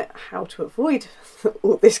in a minute how to avoid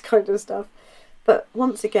all this kind of stuff. But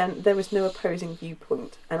once again, there was no opposing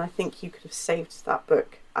viewpoint, and I think you could have saved that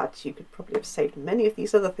book, as you could probably have saved many of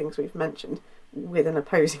these other things we've mentioned, with an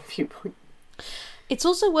opposing viewpoint. It's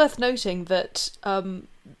also worth noting that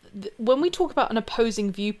when we talk about an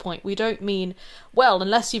opposing viewpoint, we don't mean, well,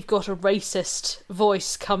 unless you've got a racist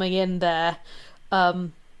voice coming in there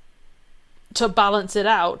to balance it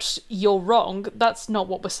out, you're wrong. That's not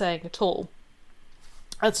what we're saying at all.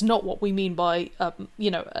 That's not what we mean by,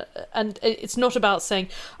 and it's not about saying,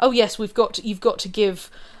 oh yes, you've got to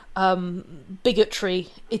give bigotry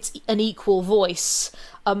it's an equal voice.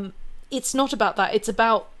 It's not about that. It's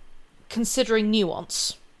about considering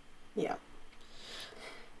nuance. Yeah.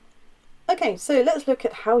 Okay, so let's look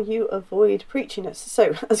at how you avoid preachiness.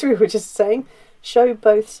 So, as we were just saying, show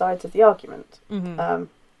both sides of the argument.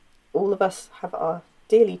 All of us have our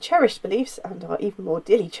dearly cherished beliefs and our even more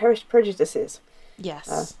dearly cherished prejudices.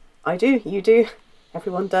 Yes. I do, you do,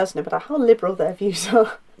 everyone does, no matter how liberal their views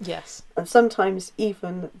are. Yes. And sometimes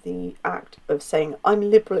even the act of saying,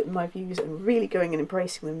 I'm liberal in my views, and really going and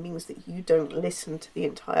embracing them means that you don't listen to the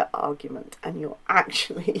entire argument and you're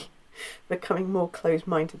actually becoming more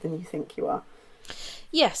closed-minded than you think you are.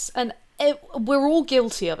 Yes, and we're all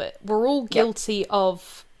guilty of it. We're all guilty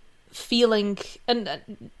of feeling,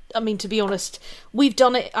 and I mean, to be honest, we've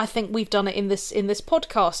done it. I think we've done it in this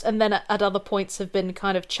podcast, and then at other points have been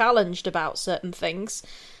kind of challenged about certain things,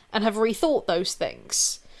 and have rethought those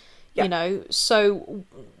things. You know, so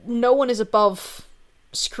no one is above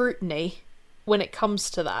scrutiny when it comes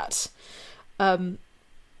to that.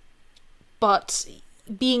 But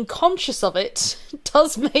being conscious of it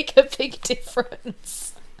does make a big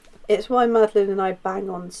difference. It's why Madeline and I bang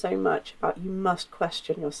on so much about you must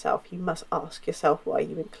question yourself. You must ask yourself why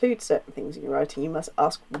you include certain things in your writing. You must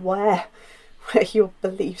ask where your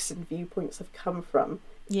beliefs and viewpoints have come from.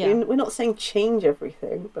 Yeah. We're not saying change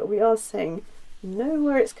everything, but we are saying know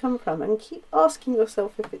where it's come from and keep asking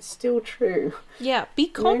yourself if it's still true. Yeah, be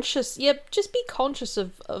conscious. Yeah, just be conscious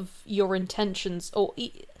of your intentions.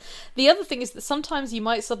 The other thing is that sometimes you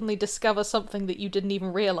might suddenly discover something that you didn't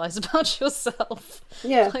even realise about yourself.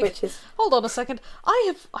 Yeah, Like, which is... hold on a second.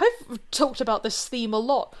 I've talked about this theme a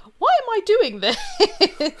lot. Why am I doing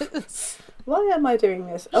this? Why am I doing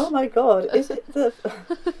this? Oh my god, is it the...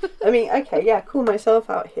 I mean, okay, yeah, call myself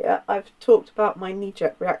out here. I've talked about my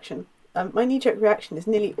knee-jerk reaction. My knee-jerk reaction is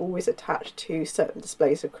nearly always attached to certain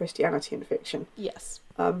displays of Christianity in fiction. Yes.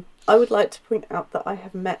 I would like to point out that I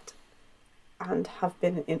have met and have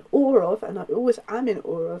been in awe of, and I always am in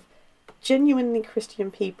awe of, genuinely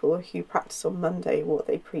Christian people who practice on Monday what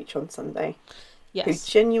they preach on Sunday. Yes.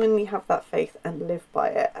 Who genuinely have that faith and live by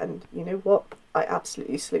it. And you know what? I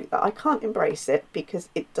absolutely salute that. I can't embrace it because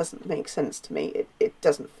it doesn't make sense to me. It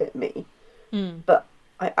doesn't fit me. But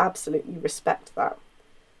I absolutely respect that.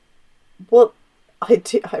 What I'm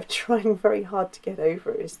trying very hard to get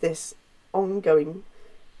over is this ongoing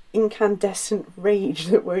incandescent rage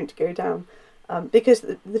that won't go down. Because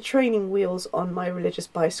the training wheels on my religious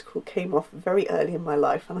bicycle came off very early in my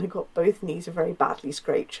life and I got both knees very badly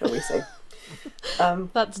scraped, shall we say.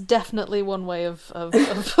 That's definitely one way of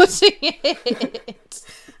putting it.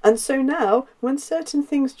 And so now, when certain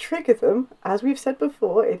things trigger them, as we've said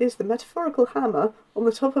before, it is the metaphorical hammer on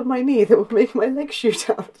the top of my knee that will make my leg shoot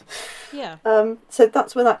out. Yeah. So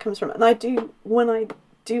that's where that comes from. And when I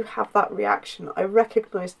do have that reaction, I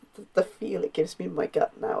recognise the feel it gives me in my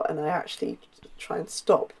gut now, and I actually try and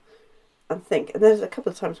stop and think. And there's a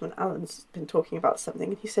couple of times when Alan's been talking about something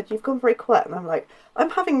and he said, "You've gone very quiet," and I'm like, I'm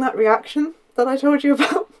having that reaction that I told you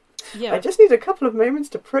about. Yeah. I just need a couple of moments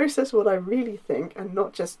to process what I really think and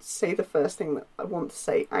not just say the first thing that I want to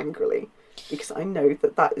say angrily, because I know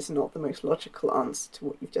that that is not the most logical answer to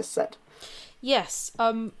what you've just said. Yes,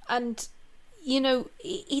 and you know,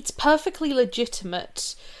 it's perfectly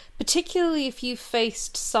legitimate, particularly if you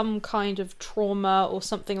faced some kind of trauma or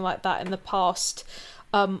something like that in the past,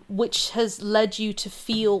 which has led you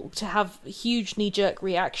to have huge knee-jerk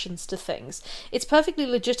reactions to things. It's perfectly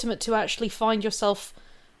legitimate to actually find yourself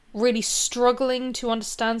really struggling to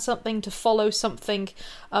understand something, to follow something,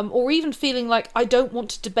 or even feeling like, I don't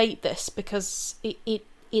want to debate this because it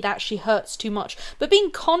actually hurts too much. But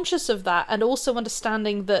being conscious of that and also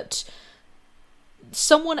understanding that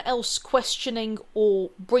someone else questioning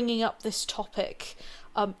or bringing up this topic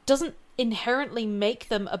doesn't inherently make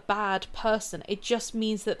them a bad person. It just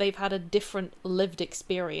means that they've had a different lived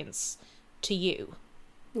experience to you.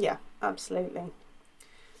 Yeah, absolutely.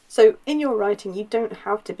 So in your writing, you don't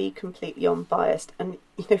have to be completely unbiased. And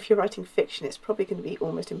if you're writing fiction, it's probably going to be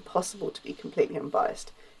almost impossible to be completely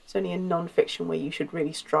unbiased. It's only in non-fiction where you should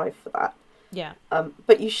really strive for that. Yeah.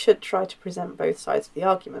 But you should try to present both sides of the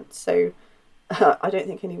argument. So I don't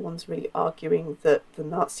think anyone's really arguing that the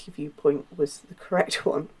Nazi viewpoint was the correct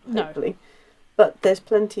one, hopefully. No. But there's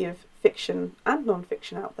plenty of fiction and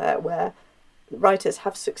non-fiction out there where writers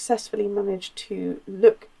have successfully managed to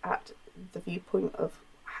look at the viewpoint of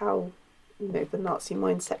how, the Nazi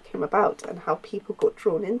mindset came about and how people got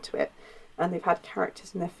drawn into it. And they've had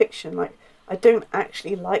characters in their fiction. Like, I don't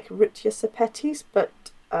actually like Rudyard Sepetys, but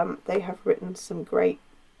they have written some great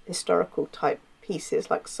historical type pieces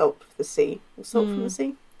like Salt for the Sea, or Salt from the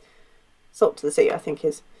Sea? Salt to the Sea, I think,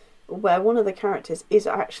 is where one of the characters is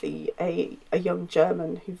actually a young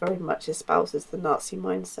German who very much espouses the Nazi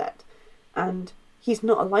mindset. And he's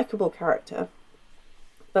not a likeable character,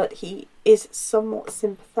 but he is somewhat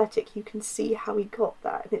sympathetic. You can see how he got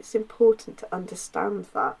that, and it's important to understand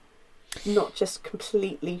that, not just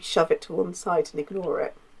completely shove it to one side and ignore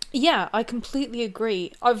it. Yeah, I completely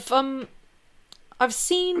agree. I've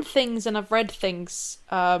seen things and I've read things,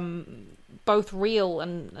 both real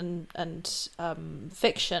and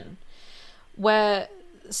fiction, where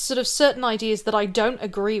sort of certain ideas that I don't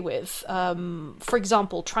agree with, for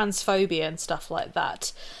example, transphobia and stuff like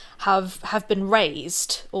that, have been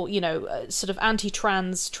raised, or sort of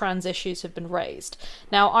trans issues have been raised.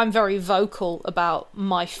 Now, I'm very vocal about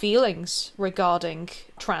my feelings regarding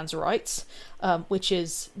trans rights, which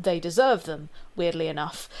is they deserve them, weirdly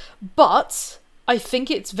enough. But I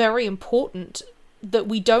think it's very important that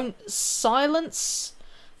we don't silence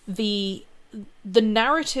the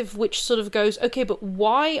narrative which sort of goes, okay, but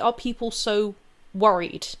why are people so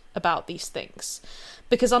worried about these things?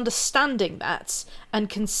 Because understanding that and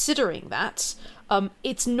considering that,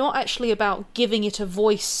 it's not actually about giving it a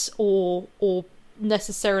voice or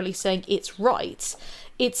necessarily saying it's right.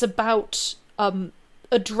 It's about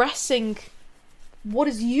addressing what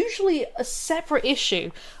is usually a separate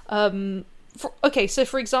issue, okay, so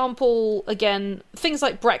for example, again, things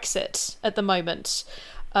like Brexit at the moment.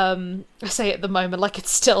 I say at the moment like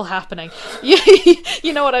it's still happening.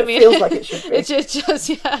 You know what I mean? It feels like it should be. It's just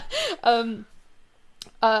yeah.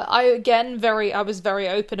 I was very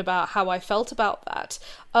open about how I felt about that.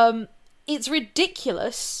 It's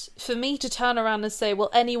ridiculous for me to turn around and say,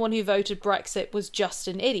 well, anyone who voted Brexit was just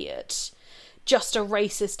an idiot. Just a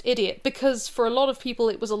racist idiot. Because for a lot of people,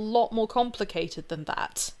 it was a lot more complicated than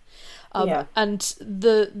that. And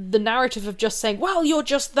the narrative of just saying, well, you're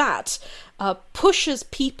just that, pushes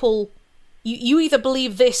people... You either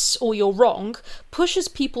believe this or you're wrong, pushes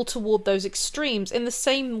people toward those extremes in the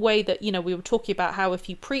same way that, you know, we were talking about how if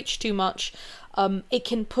you preach too much, it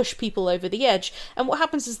can push people over the edge. And what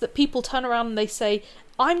happens is that people turn around and they say,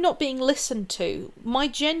 I'm not being listened to. My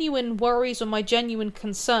genuine worries or my genuine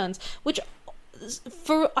concerns, which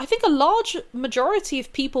for I think a large majority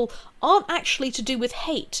of people aren't actually to do with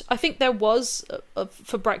hate. I think there was,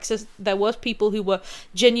 for Brexit, there was people who were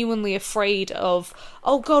genuinely afraid of,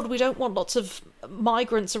 oh God, we don't want lots of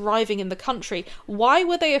migrants arriving in the country. Why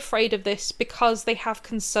were they afraid of this? Because they have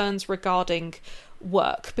concerns regarding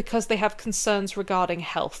work, because they have concerns regarding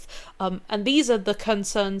health. And these are the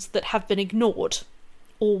concerns that have been ignored,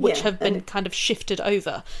 or which have been kind of shifted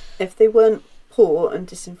over. If they weren't poor and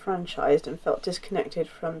disenfranchised and felt disconnected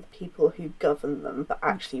from the people who govern them but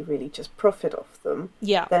actually really just profit off them,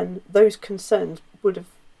 then those concerns would have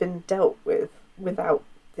been dealt with without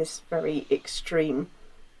this very extreme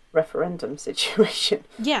referendum situation.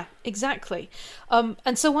 Yeah, exactly.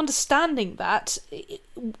 And so understanding that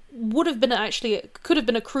would have been could have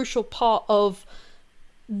been a crucial part of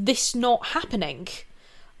this not happening.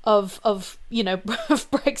 Of you know, of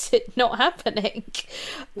Brexit not happening.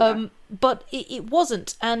 But it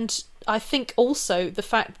wasn't. And I think also the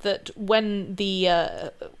fact that when the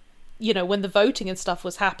when the voting and stuff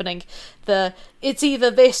was happening, it's either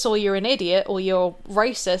this or you're an idiot or you're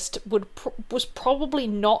racist was probably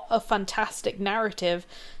not a fantastic narrative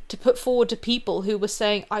to put forward to people who were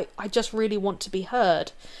saying, I just really want to be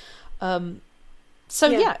heard. So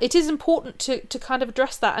it is important to kind of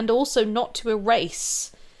address that, and also not to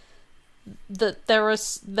erase that there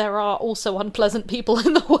are also unpleasant people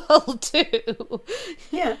in the world too.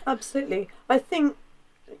 Yeah, absolutely. I think,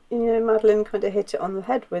 Madeline kind of hit it on the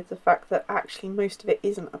head with the fact that actually most of it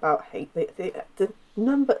isn't about hate. The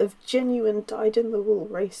number of genuine dyed-in-the-wool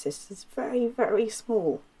racists is very, very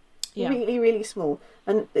small. Yeah. Really, really small.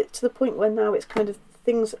 And to the point where now it's kind of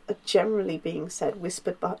things are generally being said,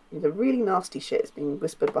 whispered behind, the really nasty shit is being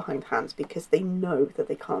whispered behind hands because they know that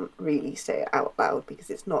they can't really say it out loud because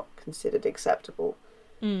it's not considered acceptable.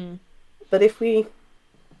 But if you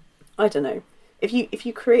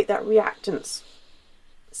create that reactance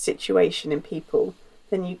situation in people,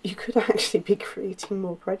 then you could actually be creating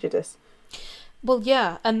more prejudice. Well,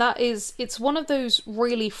 yeah, and it's one of those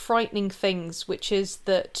really frightening things, which is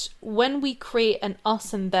that when we create an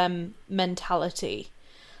us and them mentality,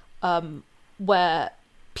 where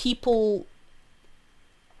people,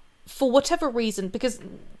 for whatever reason, because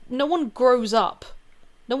no one grows up,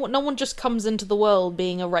 no one just comes into the world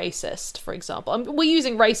being a racist, for example. We're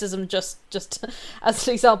using racism just as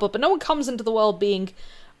an example, but no one comes into the world being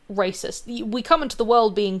racist. We come into the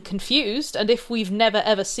world being confused, and if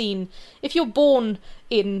you're born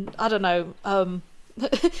in, I don't know,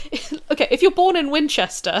 okay, if you're born in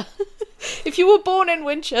Winchester, if you were born in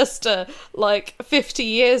Winchester like 50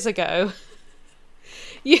 years ago,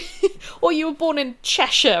 or you were born in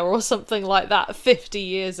Cheshire or something like that 50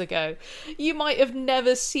 years ago, you might have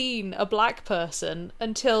never seen a black person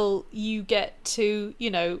until you get to,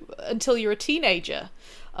 until you're a teenager.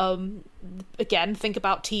 Again, think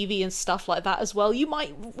about TV and stuff like that as well. You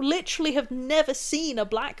might literally have never seen a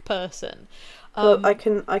black person. Well, I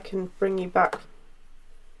can bring you back.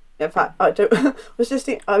 In fact,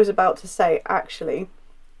 I was about to say, actually,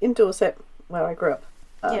 in Dorset, where I grew up,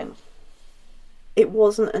 it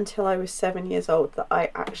wasn't until I was 7 years old that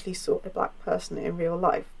I actually saw a black person in real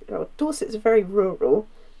life. Dorset's very rural,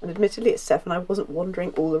 and admittedly at 7 I wasn't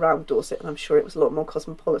wandering all around Dorset, and I'm sure it was a lot more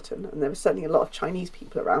cosmopolitan, and there was certainly a lot of Chinese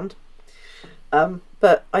people around.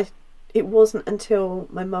 But it wasn't until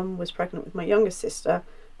my mum was pregnant with my younger sister,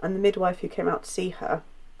 and the midwife who came out to see her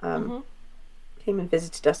came and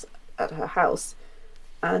visited us at her house,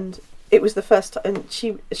 and it was the first time. And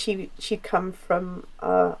she'd come from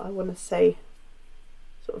I want to say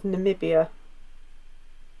sort of Namibia.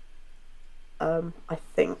 I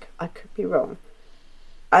think, I could be wrong.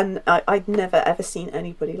 And I'd never ever seen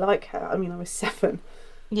anybody like her. I mean, I was 7.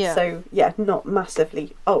 Yeah. So, yeah, not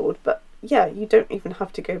massively old, but yeah, you don't even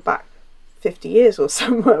have to go back 50 years or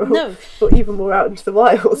somewhere, No. or even more out into the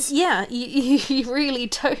wilds. Yeah, you really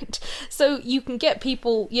don't. So you can get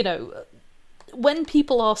people, when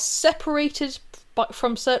people are separated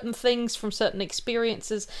from certain things, from certain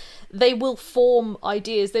experiences, they will form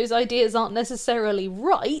ideas. Those ideas aren't necessarily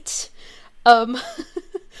right,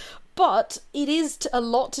 but it is a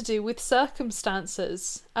lot to do with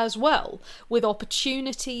circumstances as well, with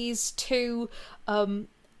opportunities too,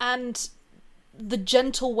 and the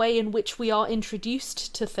gentle way in which we are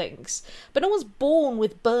introduced to things. But no one's born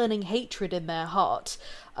with burning hatred in their heart.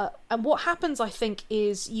 And what happens, I think,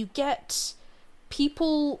 is you get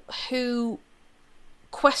people who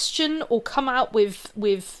question or come out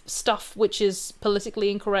with stuff which is politically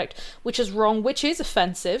incorrect, which is wrong, which is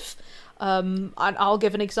offensive. And I'll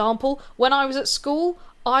give an example. When I was at school,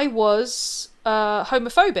 I was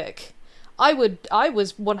homophobic. I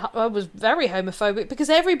was very homophobic because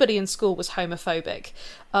everybody in school was homophobic.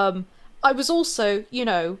 I was also,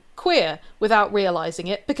 queer without realising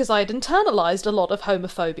it because I had internalised a lot of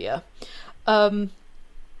homophobia.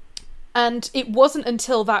 And it wasn't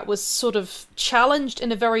until that was sort of challenged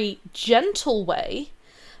in a very gentle way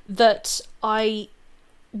that I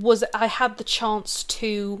had the chance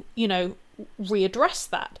to, readdress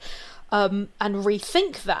that. And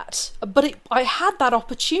rethink that. But I had that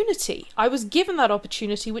opportunity. I was given that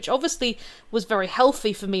opportunity, which obviously was very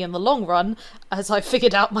healthy for me in the long run, as I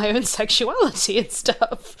figured out my own sexuality and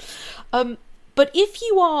stuff. But if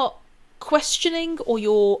you are questioning, or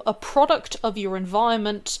you're a product of your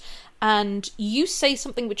environment, and you say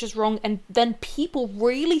something which is wrong, and then people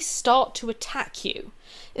really start to attack you,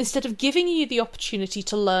 instead of giving you the opportunity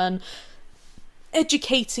to learn,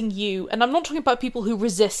 educating you, and I'm not talking about people who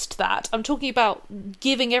resist that. I'm talking about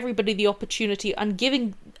giving everybody the opportunity and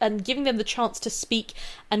giving them the chance to speak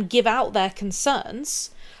and give out their concerns.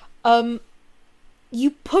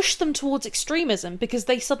 You push them towards extremism because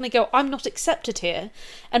they suddenly go, I'm not accepted here.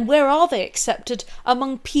 And where are they accepted?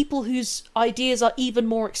 Among people whose ideas are even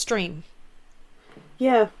more extreme.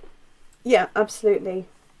 Yeah, absolutely.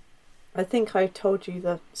 I think I told you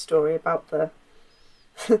the story about the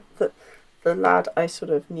the lad I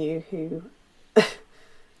sort of knew who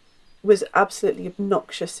was absolutely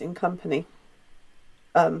obnoxious in company,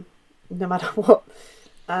 no matter what.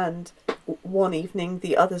 And one evening,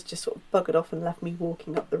 the others just sort of buggered off and left me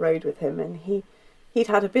walking up the road with him. And he'd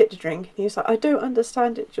had a bit to drink. And he was like, I don't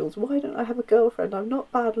understand it, Jules. Why don't I have a girlfriend? I'm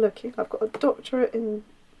not bad looking. I've got a doctorate in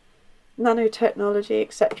nanotechnology,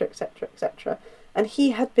 etc., etc., etc. And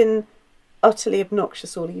he had been utterly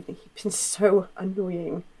obnoxious all evening. He'd been so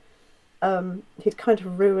annoying. He'd kind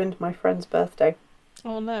of ruined my friend's birthday.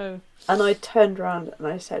 Oh no. And I turned around and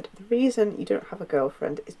I said, the reason you don't have a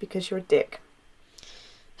girlfriend is because you're a dick.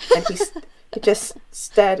 And he just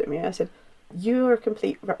stared at me. I said, you're a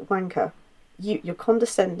complete wanker. You're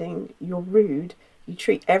condescending, you're rude, you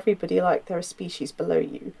treat everybody like they're a species below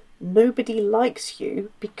you. Nobody likes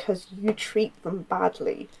you because you treat them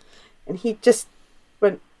badly. And he just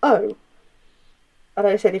went, oh. And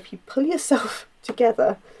I said, if you pull yourself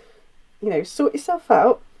together, sort yourself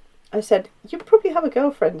out. I said, you'll probably have a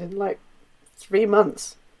girlfriend in 3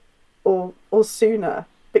 months or sooner.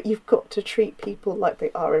 But you've got to treat people like they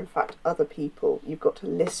are, in fact, other people. You've got to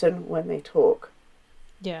listen when they talk.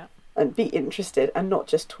 Yeah. And be interested and not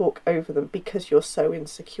just talk over them because you're so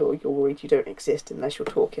insecure, you're worried you don't exist unless you're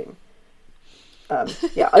talking.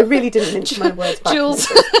 I really didn't mince my words back. Jules.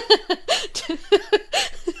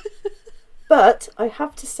 But I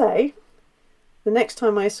have to say, the next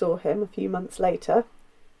time I saw him a few months later,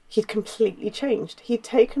 he'd completely changed. He'd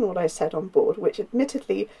taken what I said on board, which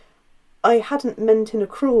admittedly I hadn't meant in a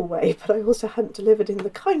cruel way, but I also hadn't delivered in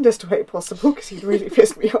the kindest way possible because he'd really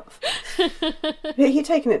pissed me off. He'd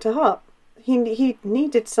taken it to heart. He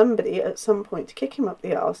needed somebody at some point to kick him up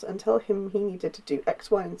the arse and tell him he needed to do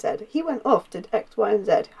X, Y and Z. He went off, did X, Y and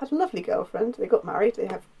Z, had a lovely girlfriend, they got married, they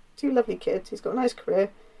have 2 lovely kids, he's got a nice career.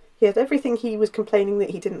 He had everything he was complaining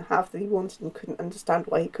that he didn't have, that he wanted and couldn't understand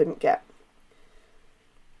why he couldn't get.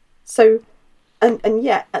 So... And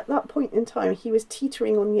yet, at that point in time, he was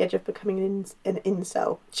teetering on the edge of becoming an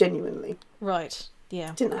incel, genuinely. Right,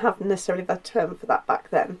 yeah. Didn't have necessarily that term for that back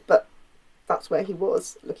then, but that's where he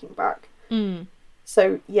was, looking back. Mm.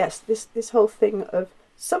 So, yes, this whole thing of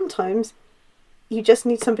sometimes you just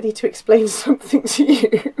need somebody to explain something to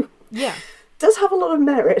you. Yeah. Does have a lot of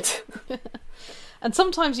merit. And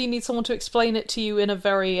sometimes you need someone to explain it to you in a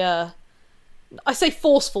very... I say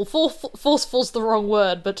forceful. Forceful's the wrong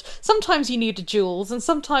word, but sometimes you need a Jules, and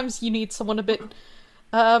sometimes you need someone a bit...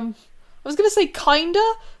 I was going to say kinder,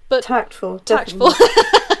 but... Tactful. Tactful.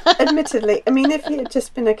 Admittedly. I mean, if it had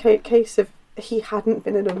just been a case of he hadn't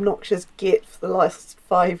been an obnoxious git for the last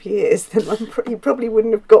 5 years, then he probably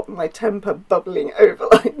wouldn't have got my temper bubbling over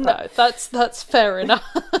like that. No, that's fair enough.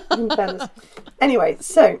 In fairness. Anyway,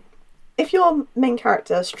 so if your main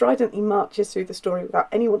character stridently marches through the story without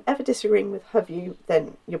anyone ever disagreeing with her view,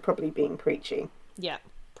 then you're probably being preachy. Yeah,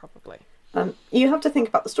 probably. You have to think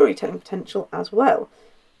about the storytelling potential as well.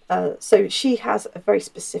 So she has a very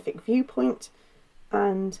specific viewpoint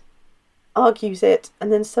and argues it,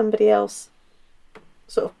 and then somebody else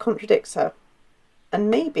sort of contradicts her. And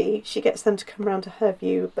maybe she gets them to come around to her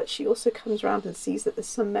view, but she also comes around and sees that there's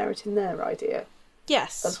some merit in their idea.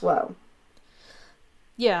 Yes. As well.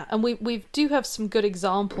 Yeah, and we do have some good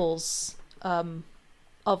examples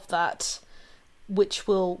of that, which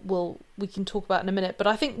we can talk about in a minute. But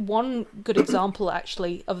I think one good example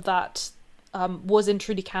actually of that was in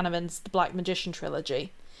Trudy Canavan's The Black Magician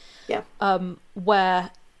trilogy. Yeah.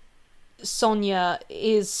 Where Sonia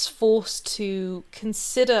is forced to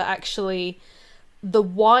consider actually the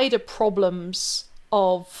wider problems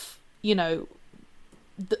of,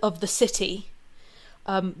 of the city,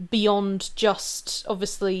 beyond just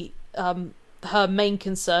obviously her main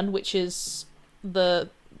concern, which is the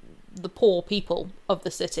poor people of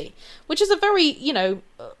the city, which is a very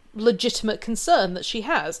legitimate concern that she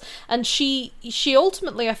has, and she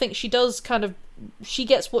ultimately, I think she does she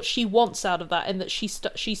gets what she wants out of that, in that she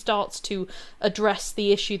starts to address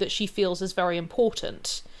the issue that she feels is very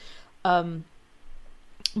important.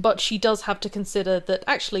 But she does have to consider that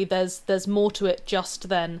actually there's more to it just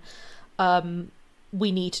than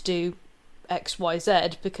we need to do X, Y,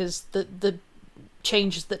 Z, because the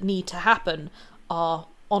changes that need to happen are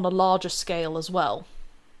on a larger scale as well.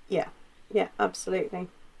 Yeah, absolutely.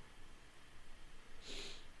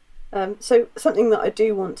 So something that I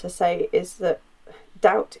do want to say is that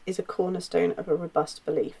doubt is a cornerstone of a robust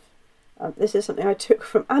belief. This is something I took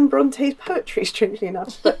from Anne Bronte's poetry, strangely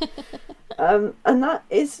enough, but and that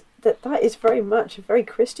is very much a very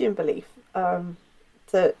Christian belief,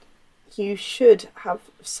 that you should have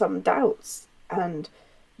some doubts, and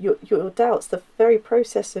your doubts, the very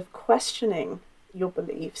process of questioning your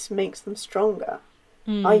beliefs makes them stronger.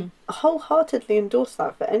 I wholeheartedly endorse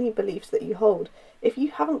that for any beliefs that you hold. If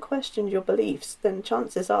you haven't questioned your beliefs, then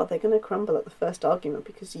chances are they're going to crumble at the first argument,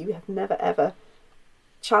 because you have never ever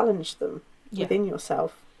challenged them within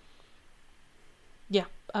yourself. Yeah,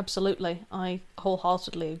 absolutely. I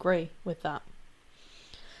wholeheartedly agree with that.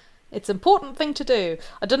 It's an important thing to do.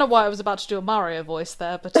 I don't know why I was about to do a Mario voice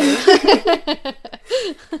there, but...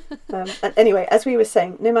 and anyway, as we were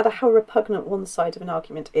saying, no matter how repugnant one side of an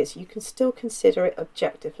argument is, you can still consider it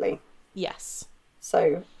objectively. Yes.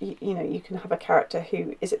 So, you can have a character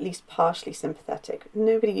who is at least partially sympathetic.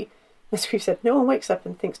 Nobody, as we've said, no one wakes up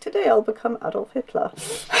and thinks, today I'll become Adolf Hitler.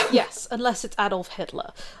 Yes, unless it's Adolf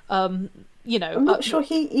Hitler. I'm not sure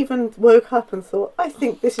he even woke up and thought, I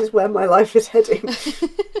think this is where my life is heading.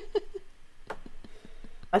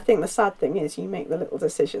 I think the sad thing is you make the little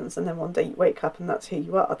decisions and then one day you wake up and that's who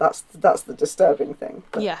you are. That's the disturbing thing.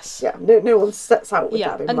 But, yes. Yeah, no one sets out with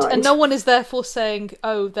that in mind. And no one is therefore saying,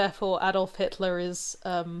 oh, therefore Adolf Hitler is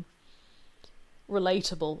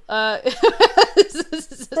relatable.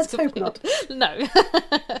 Let's hope not. No.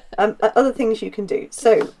 Other things you can do.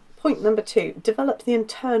 So, point number 2, develop the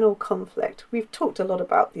internal conflict. We've talked a lot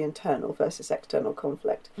about the internal versus external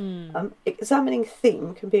conflict. Examining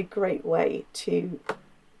theme can be a great way to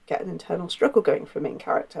get an internal struggle going for a main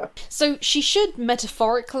character. So she should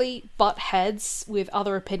metaphorically butt heads with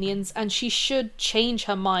other opinions, and she should change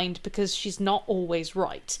her mind because she's not always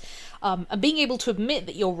right. And being able to admit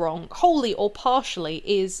that you're wrong, wholly or partially,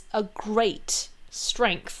 is a great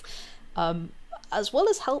strength, as well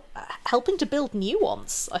as helping to build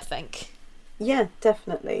nuance, I think. Yeah,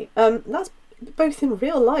 definitely. That's both in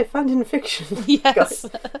real life and in fiction. Yes.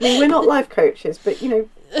 I mean, we're not life coaches, but,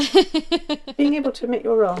 being able to admit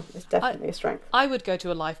you're wrong is definitely a strength. I would go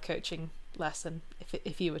to a life coaching lesson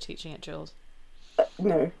if you were teaching it, Jules.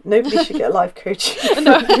 No, nobody should get life coaching.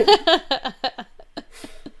 No.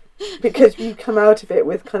 Because you come out of it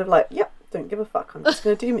with kind of like, yep, don't give a fuck, I'm just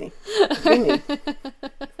going to do me. Be me.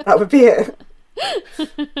 That would be it.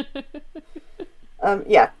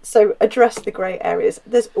 So address the grey areas.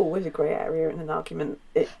 There's always a grey area in an argument.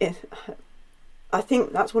 I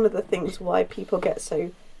think that's one of the things why people get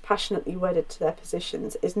so passionately wedded to their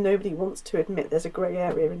positions, is nobody wants to admit there's a grey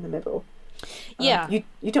area in the middle. Yeah.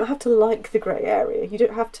 You don't have to like the grey area. You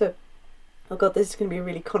don't have to... Oh God, this is going to be a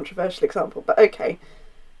really controversial example, but okay.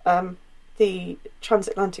 The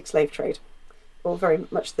transatlantic slave trade, or very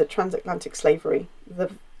much the transatlantic slavery,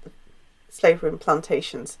 the slavery and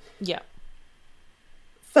plantations. Yeah.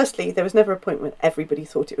 Firstly, there was never a point when everybody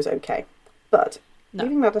thought it was okay. But No.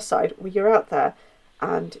 leaving that aside, when you're out there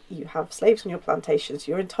and you have slaves on your plantations,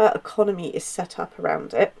 your entire economy is set up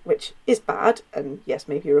around it, which is bad, and yes,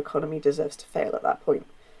 maybe your economy deserves to fail at that point.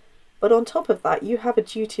 But on top of that, you have a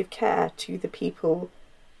duty of care to the people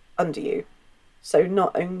under you. So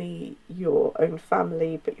not only your own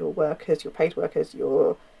family, but your workers, your paid workers,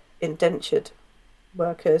 your indentured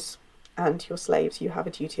workers, and your slaves, you have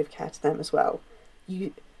a duty of care to them as well.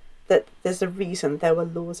 That there's a reason there were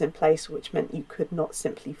laws in place which meant you could not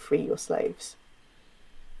simply free your slaves.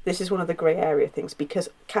 This is one of the grey area things, because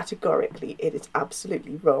categorically it is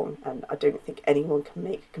absolutely wrong, and I don't think anyone can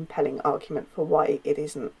make a compelling argument for why it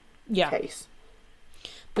isn't the case.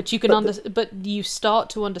 But you can but you start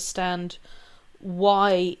to understand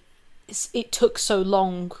why it took so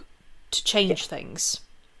long to change things.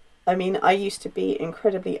 I mean, I used to be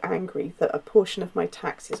incredibly angry that a portion of my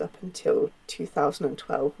taxes up until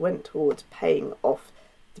 2012 went towards paying off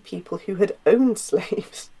the people who had owned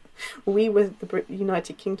slaves. We were, the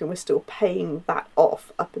United Kingdom, was still paying that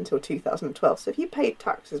off up until 2012. So if you paid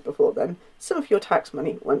taxes before then, some of your tax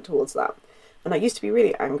money went towards that. And I used to be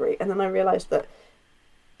really angry. And then I realised that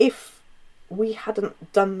if we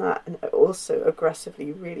hadn't done that and also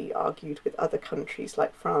aggressively really argued with other countries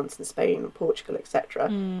like France and Spain and Portugal,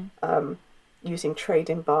 etc., using trade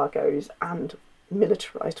embargoes and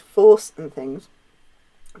militarised force and things,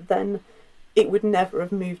 then it would never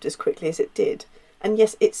have moved as quickly as it did. And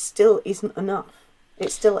yes, it still isn't enough.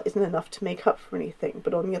 It still isn't enough to make up for anything.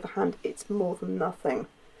 But on the other hand, it's more than nothing.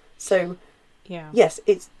 So yes,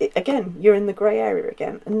 again, you're in the grey area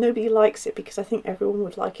again, and nobody likes it, because I think everyone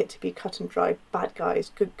would like it to be cut and dry, bad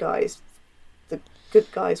guys, the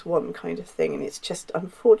good guys won kind of thing, and it's just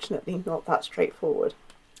unfortunately not that straightforward.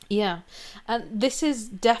 Yeah, and this is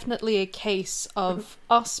definitely a case of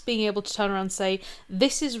us being able to turn around and say,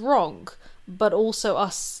 this is wrong, but also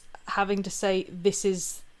us having to say, this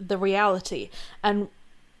is the reality. And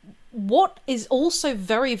what is also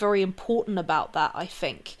very, very important about that, I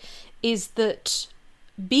think, is that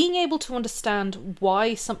being able to understand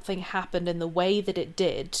why something happened in the way that it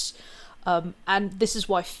did, and this is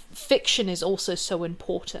why fiction is also so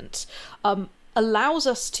important, allows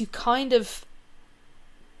us to kind of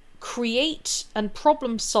create and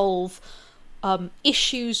problem solve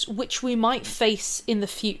issues which we might face in the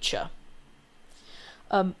future.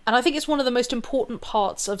 And I think it's one of the most important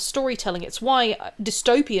parts of storytelling. It's why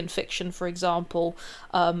dystopian fiction, for example,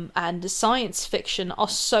 and science fiction are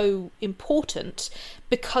so important,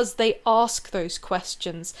 because they ask those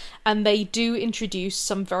questions and they do introduce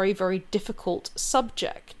some very, very difficult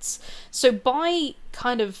subjects. So by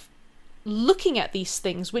kind of looking at these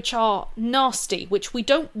things which are nasty, which we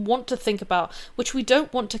don't want to think about, which we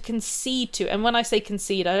don't want to concede to, and when I say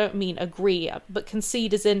concede, I don't mean agree, but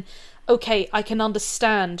concede as in, okay, I can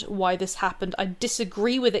understand why this happened. I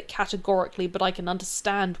disagree with it categorically, but I can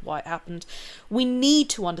understand why it happened. We need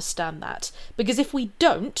to understand that, because if we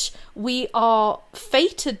don't, we are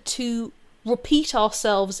fated to repeat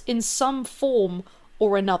ourselves in some form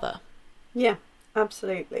or another. Yeah,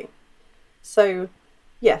 absolutely. So,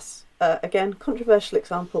 yes, again, controversial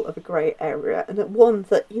example of a grey area, and one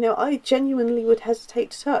that, I genuinely would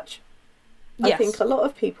hesitate to touch. Yes. I think a lot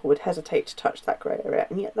of people would hesitate to touch that grey area,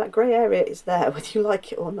 and yet that grey area is there, whether you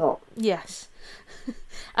like it or not. Yes.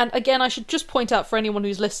 And again, I should just point out for anyone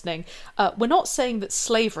who's listening, we're not saying that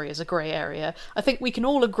slavery is a grey area. I think we can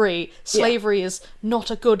all agree slavery is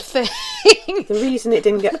not a good thing. The reason it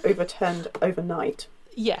didn't get overturned overnight,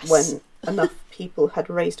 when enough people had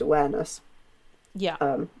raised awareness,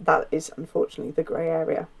 that is unfortunately the grey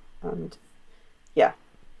area. And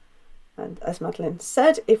and as Madeline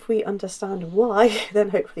said, if we understand why, then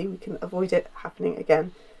hopefully we can avoid it happening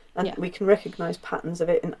again. And we can recognise patterns of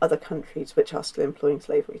it in other countries which are still employing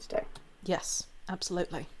slavery today. Yes,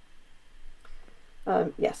 absolutely.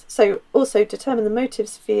 Yes, so also determine the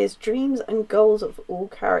motives, fears, dreams and goals of all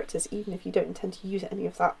characters, even if you don't intend to use any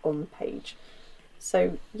of that on the page.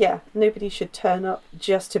 So, nobody should turn up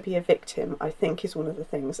just to be a victim, I think, is one of the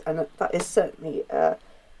things. And that is certainly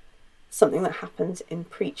something that happens in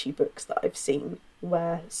preachy books that I've seen,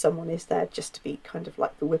 where someone is there just to be kind of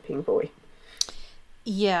like the whipping boy.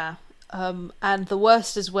 Yeah, and the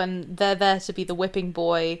worst is when they're there to be the whipping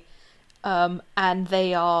boy, and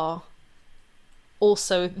they are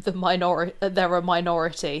also the minority. They're a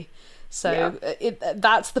minority, so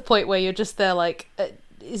that's the point where you're just there like,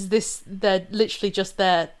 is this? They're literally just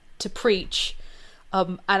there to preach,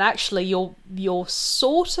 and actually you're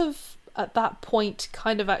sort of at that point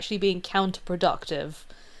kind of actually being counterproductive.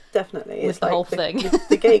 Definitely, with the whole thing.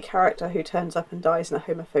 The gay character who turns up and dies in a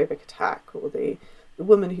homophobic attack, or the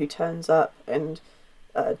woman who turns up and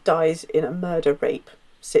dies in a murder rape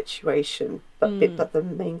situation, but the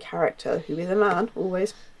main character, who is a man,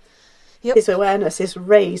 always, his awareness is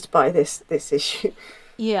raised by this issue.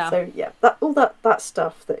 Yeah. So yeah, that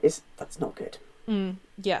stuff that's not good.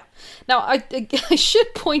 Yeah. Now, I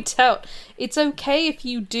should point out, it's okay if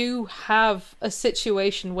you do have a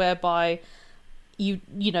situation whereby you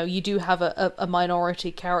do have a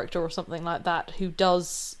minority character or something like that who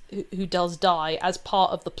does die as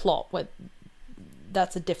part of the plot, where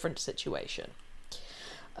that's a different situation.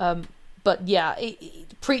 But yeah,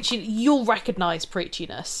 preaching, you'll recognise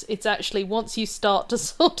preachiness. It's actually once you start to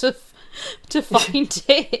sort of to find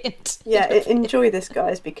it. Yeah, enjoy this,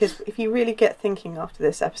 guys, because if you really get thinking after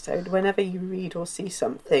this episode, whenever you read or see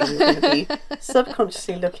something, you're going to be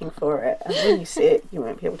subconsciously looking for it, and when you see it, you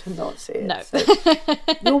won't be able to not see it. No. So,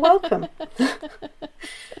 you're welcome.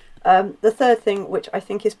 The third thing, which I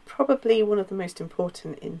think is probably one of the most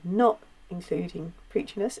important in not including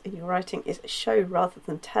preachiness in your writing, is show rather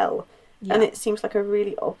than tell. Yeah. And it seems like a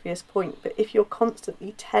really obvious point, but if you're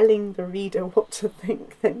constantly telling the reader what to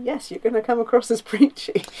think, then yes, you're going to come across as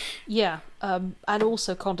preachy. Yeah, and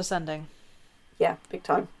also condescending. Yeah, big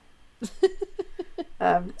time.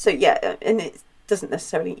 So yeah, and it doesn't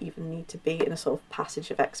necessarily even need to be in a sort of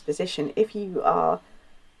passage of exposition. If you are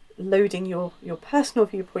loading your personal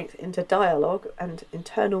viewpoints into dialogue and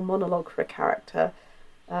internal monologue for a character,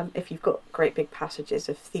 if you've got great big passages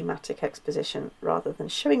of thematic exposition, rather than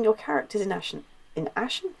showing your characters in action,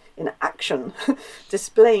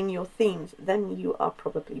 displaying your themes, then you are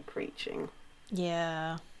probably preaching.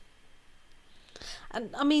 Yeah.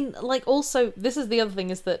 And I mean, like, also, this is the other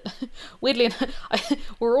thing, is that, weirdly enough,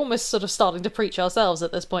 we're almost sort of starting to preach ourselves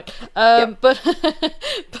at this point. Yep. But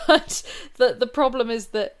the problem is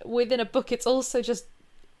that within a book, it's also just,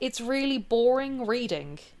 it's really boring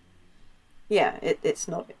reading. Yeah, it's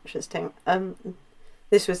not interesting.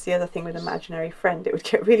 This was the other thing with Imaginary Friend. It would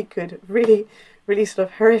get really good, really, really sort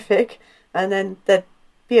of horrific, and then there'd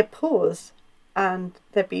be a pause, and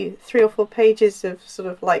there'd be 3 or 4 pages of sort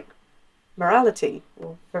of like morality,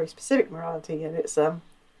 or very specific morality, and it's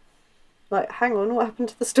like, hang on, what happened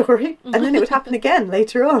to the story? And then it would happen again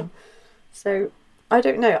later on. So I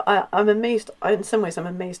don't know. I'm amazed. In some ways, I'm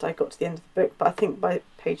amazed I got to the end of the book, but I think by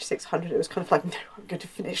page 600, it was kind of like, no, I'm going to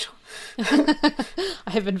finish.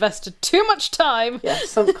 I have invested too much time. Yeah,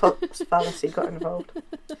 some cost fallacy got involved.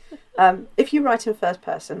 If you write in first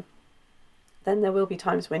person, then there will be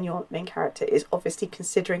times when your main character is obviously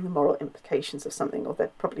considering the moral implications of something, or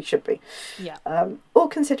there probably should be. Yeah. Or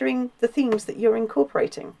considering the themes that you're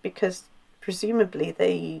incorporating, because presumably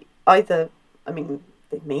they either, I mean,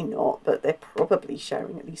 they may not, but they're probably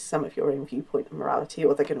sharing at least some of your own viewpoint and morality,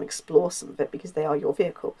 or they're going to explore some of it because they are your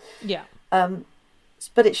vehicle. Yeah.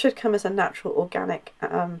 But it should come as a natural, organic,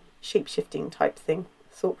 shape-shifting type thing,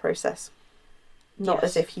 thought process. Not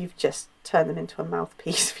as if you've just turned them into a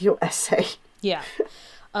mouthpiece for your essay. Yeah.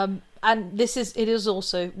 And it is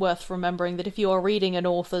also worth remembering that if you are reading an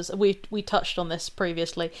author's, we touched on this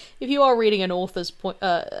previously, if you are reading an author's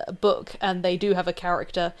book and they do have a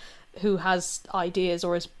character who has ideas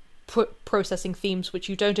or is processing themes which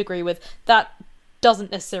you don't agree with, that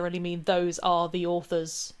doesn't necessarily mean those are the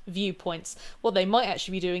author's viewpoints. What they might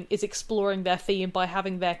actually be doing is exploring their theme by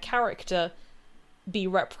having their character be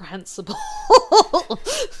reprehensible.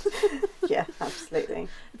 Yeah, absolutely.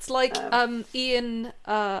 It's like Ian,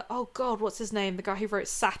 oh god, what's his name? The guy who wrote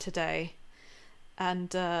Saturday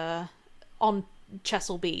and On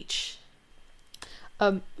Chesil Beach.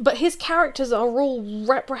 But his characters are all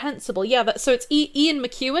reprehensible. Yeah, so it's Ian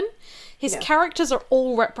McEwan. His characters are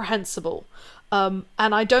all reprehensible. And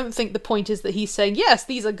I don't think the point is that he's saying, yes,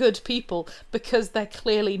 these are good people, because they're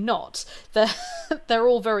clearly not. They're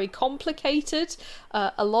all very complicated.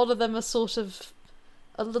 A lot of them are sort of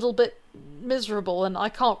a little bit miserable, and I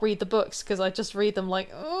can't read the books because I just read them like,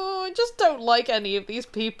 oh, I just don't like any of these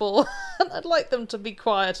people. And I'd like them to be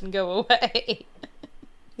quiet and go away.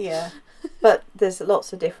 Yeah, but there's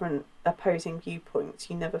lots of different opposing viewpoints.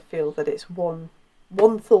 You never feel that it's one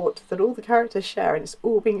thought that all the characters share, and it's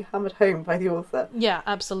all being hammered home by the author. Yeah,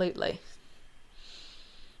 absolutely.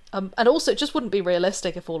 And also, it just wouldn't be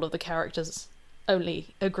realistic if all of the characters only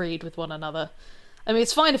agreed with one another. I mean,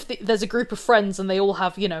 it's fine if there's a group of friends and they all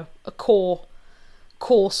have, a core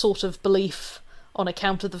sort of belief on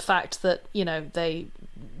account of the fact that,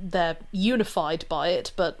 they're unified by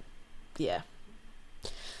it, but yeah.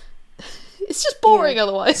 It's just boring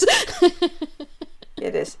otherwise.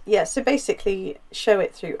 It is. Yeah, so basically show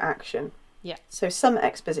it through action. Yeah. So some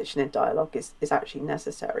exposition in dialogue is actually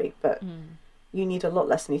necessary, but you need a lot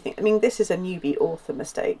less than you think. I mean, this is a newbie author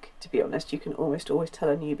mistake, to be honest. You can almost always tell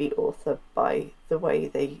a newbie author by the way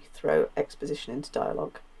they throw exposition into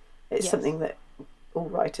dialogue. It's something that all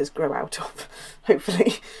writers grow out of,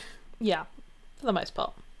 hopefully. Yeah, for the most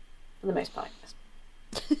part. For the most part, yes.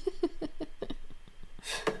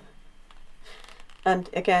 And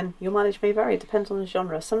again, your mileage may vary, depends on the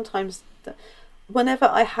genre. Sometimes, whenever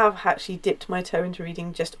I have actually dipped my toe into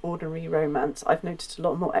reading just ordinary romance, I've noticed a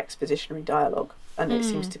lot more expositionary dialogue, and it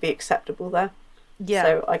seems to be acceptable there. Yeah.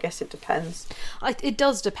 So I guess it depends. It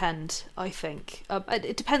does depend, I think.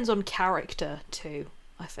 It depends on character too,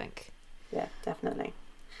 I think. Yeah, definitely.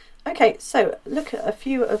 Okay, so look at a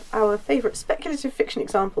few of our favourite speculative fiction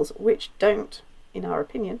examples which don't, in our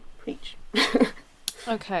opinion, preach.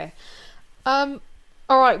 Okay.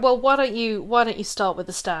 All right. Well, why don't you start with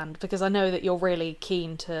The Stand, because I know that you're really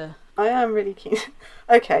keen to. I am really keen.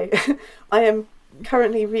 Okay, I am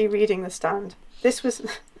currently rereading The Stand. This was.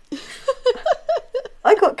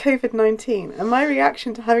 I got COVID-19, and my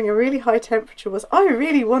reaction to having a really high temperature was, I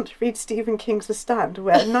really want to read Stephen King's The Stand,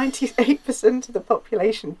 where 98% of the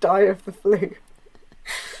population die of the flu.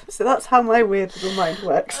 So that's how my weird little mind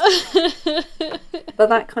works. But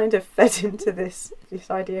that kind of fed into this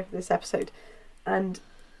idea for this episode. And,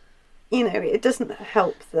 you know, it doesn't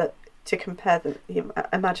help that to compare the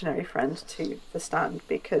Imaginary Friend to The Stand,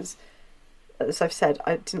 because, as I've said,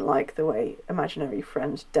 I didn't like the way Imaginary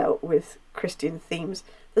Friend dealt with Christian themes.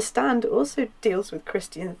 The Stand also deals with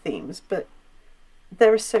Christian themes, but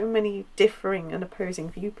there are so many differing and opposing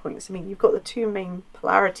viewpoints. I mean, you've got the two main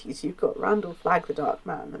polarities. You've got Randall Flagg, the Dark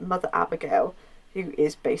Man, and Mother Abigail, who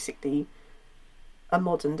is basically a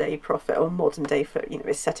modern day prophet, or modern day for, you know,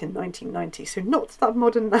 it's set in 1990, so not that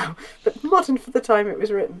modern now, but modern for the time it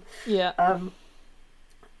was written. Yeah.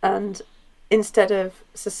 And instead of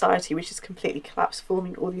society, which is completely collapsed,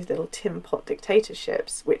 forming all these little tin pot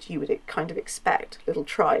dictatorships, which you would kind of expect, little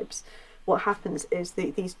tribes, what happens is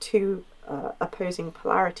these two opposing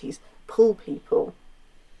polarities pull people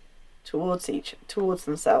towards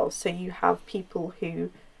themselves. So you have people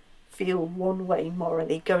who feel one way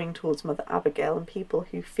morally going towards Mother Abigail, and people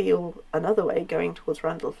who feel another way going towards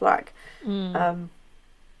Randall Flagg. At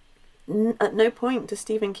no point does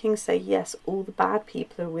Stephen King say, yes, all the bad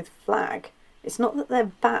people are with Flagg. It's not that they're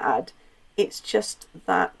bad, it's just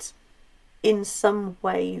that in some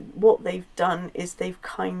way what they've done is they've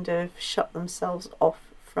kind of shut themselves off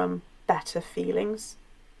from better feelings.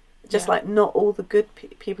 Just like not all the good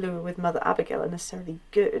people who are with Mother Abigail are necessarily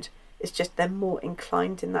good. It's just they're more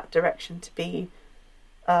inclined in that direction to be,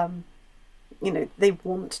 you know, they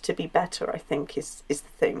want to be better, I think, is the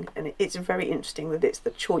thing. And it's very interesting that it's the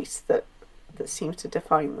choice that seems to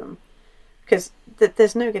define them. Because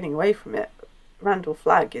there's no getting away from it. Randall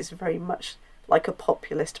Flagg is very much like a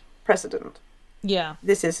populist president. Yeah.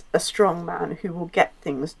 This is a strong man who will get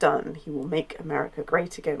things done. He will make America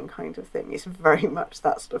great again, kind of thing. It's very much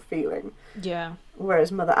that sort of feeling. Yeah.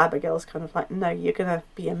 Whereas Mother Abigail's kind of like, no, you're going to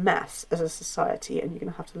be a mess as a society, and you're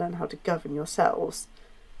going to have to learn how to govern yourselves.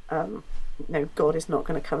 No, God is not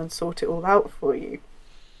going to come and sort it all out for you.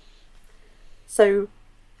 So,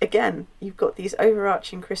 again, you've got these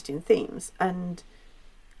overarching Christian themes, and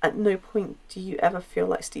at no point do you ever feel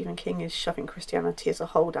like Stephen King is shoving Christianity as a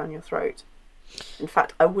whole down your throat. In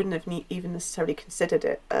fact, I wouldn't have even necessarily considered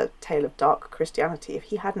it a tale of dark Christianity if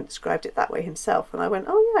he hadn't described it that way himself. And I went,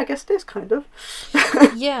 oh yeah, I guess it is kind of.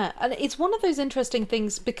 Yeah, and it's one of those interesting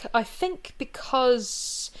things, I think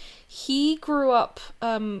because he grew up,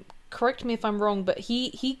 correct me if I'm wrong, but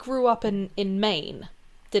he grew up in Maine,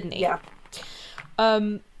 didn't he? Yeah.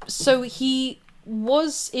 So he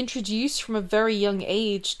was introduced from a very young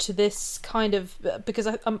age to this kind of, because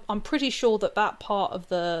I'm pretty sure that part of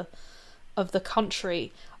the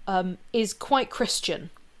country is quite Christian.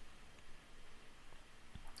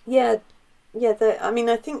 Yeah. I mean,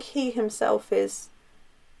 I think he himself is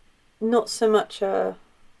not so much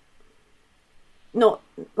not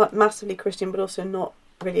like massively Christian, but also not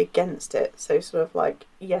really against it. So sort of like,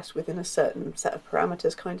 yes, within a certain set of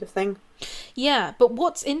parameters kind of thing. Yeah, but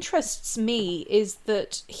what interests me is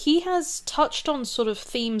that he has touched on sort of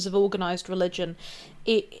themes of organised religion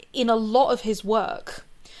in a lot of his work.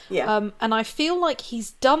 Yeah. And I feel like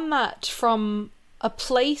he's done that from a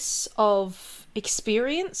place of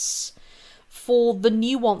experience for the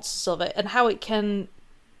nuances of it and how it can,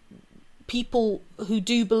 people who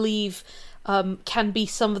do believe can be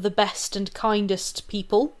some of the best and kindest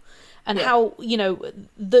people, and how, you know,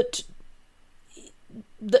 that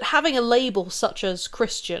having a label such as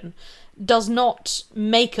Christian does not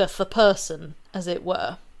maketh a person, as it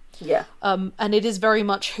were. Yeah. And it is very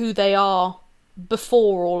much who they are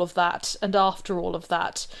before all of that and after all of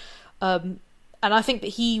that. And I think that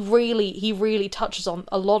he really touches on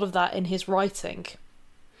a lot of that in his writing.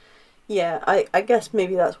 Yeah, I guess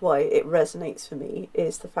maybe that's why it resonates for me,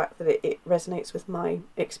 is the fact that it resonates with my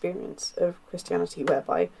experience of Christianity,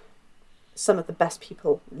 whereby some of the best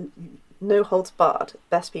people, no holds barred,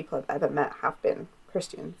 best people I've ever met have been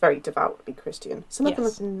Christian, very devoutly Christian. Some of them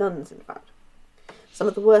have been nuns, in fact. Some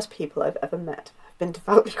of the worst people I've ever met have been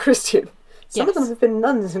devoutly Christian. Some of them have been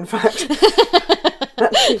nuns, in fact.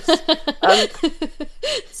 At least.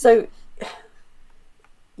 So,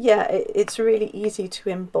 yeah, it's really easy to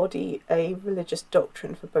embody a religious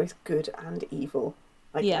doctrine for both good and evil,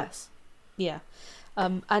 I guess. Yeah.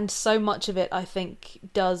 And so much of it, I think,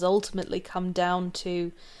 does ultimately come down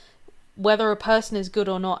to whether a person is good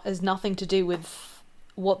or not has nothing to do with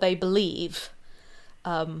what they believe,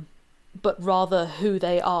 but rather who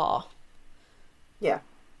they are. Yeah.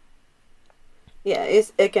 Yeah,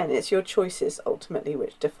 it's your choices ultimately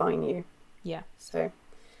which define you. Yeah. So,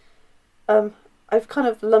 I've kind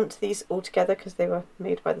of lumped these all together because they were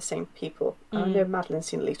made by the same people. I know Madeline's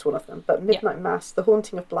seen at least one of them, but Midnight Mass, The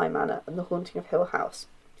Haunting of Bly Manor, and The Haunting of Hill House.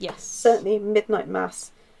 Yes. Certainly Midnight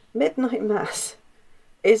Mass. Midnight Mass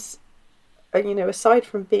is, aside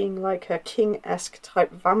from being like a King-esque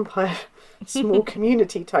type vampire, small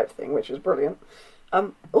community type thing, which was brilliant,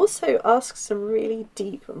 also asks some really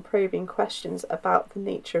deep and probing questions about the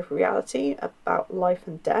nature of reality, about life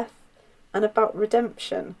and death, and about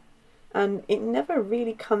redemption. And it never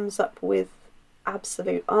really comes up with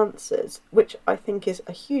absolute answers, which I think is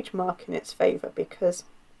a huge mark in its favour, because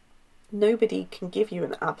nobody can give you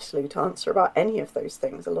an absolute answer about any of those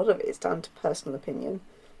things. A lot of it is down to personal opinion.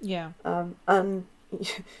 Yeah. And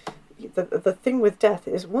the thing with death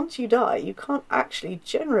is, once you die, you can't actually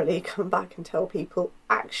generally come back and tell people,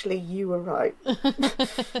 actually, you were right.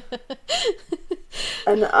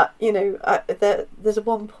 And, there's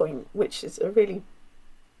one point, which is a really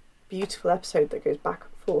beautiful episode that goes back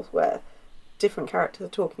and forth, where different characters are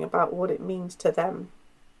talking about what it means to them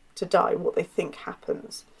to die, what they think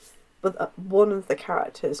happens. But one of the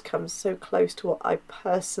characters comes so close to what I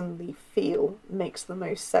personally feel makes the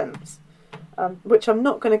most sense, which I'm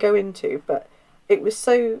not going to go into, but it was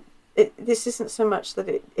so... this isn't so much that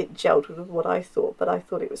it gelled with what I thought, but I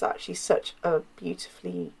thought it was actually such a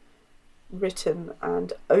beautifully written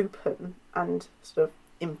and open and sort of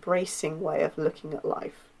embracing way of looking at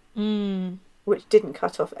life. Which didn't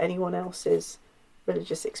cut off anyone else's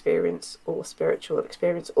religious experience or spiritual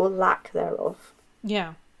experience or lack thereof.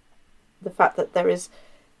 Yeah. The fact that there is,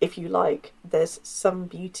 if you like, there's some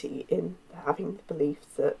beauty in having the belief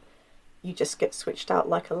that you just get switched out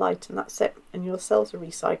like a light and that's it, and your cells are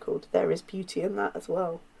recycled. There is beauty in that as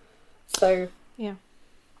well. So yeah,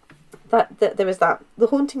 that there is that. The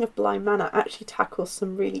Haunting of Bly Manor actually tackles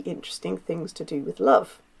some really interesting things to do with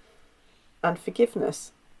love and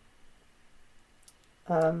forgiveness.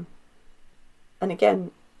 And again,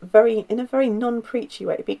 in a very non-preachy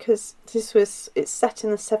way, because it's set in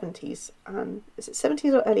the 70s, and is it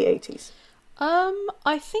 70s or early 80s?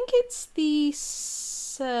 I think it's the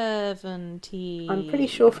 70s. I'm pretty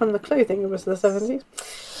sure from the clothing it was the 70s.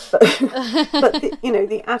 But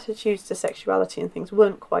the attitudes to sexuality and things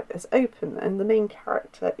weren't quite as open, and the main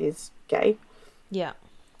character is gay. Yeah.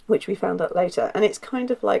 Which we found out later, and it's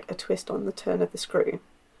kind of like a twist on the turn of the screw.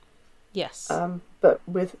 Yes. But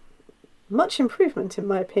with much improvement, in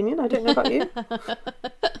my opinion. I don't know about you.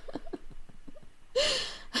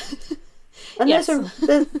 And yes.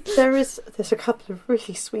 there's a couple of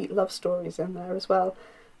really sweet love stories in there as well.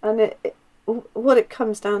 And what it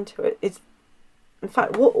comes down to is, in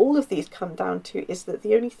fact, what all of these come down to is that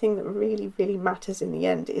the only thing that really, really matters in the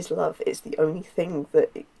end is love. It's the only thing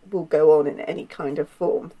that will go on in any kind of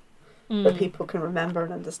form that people can remember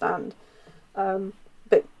and understand.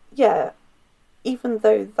 But yeah, even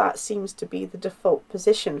though that seems to be the default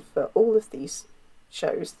position for all of these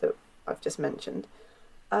shows that I've just mentioned,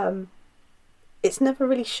 it's never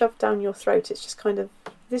really shoved down your throat. It's just kind of,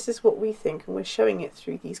 this is what we think, and we're showing it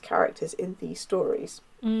through these characters in these stories.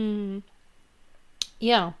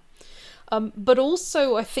 Yeah. But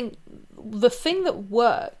also, I think the thing that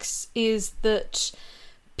works is that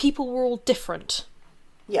people were all different.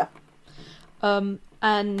 Yeah. And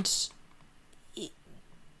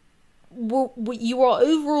you are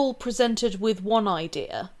overall presented with one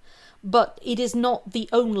idea, but it is not the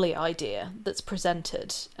only idea that's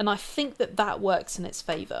presented. And I think that works in its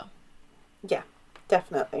favour. Yeah,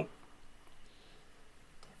 definitely.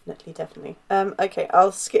 Definitely. Okay,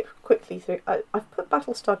 I'll skip quickly through. I've put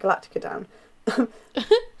Battlestar Galactica down.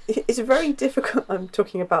 it's very difficult. I'm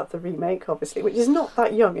talking about the remake, obviously, which is not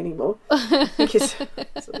that young anymore. I think it's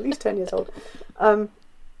at least 10 years old.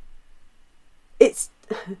 It's,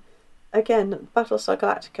 again, Battlestar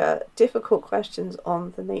Galactica, difficult questions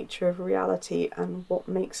on the nature of reality and what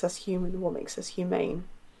makes us human, what makes us humane.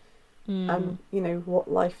 And,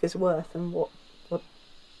 what life is worth and what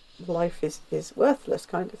life is worthless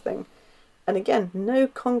kind of thing. And again, no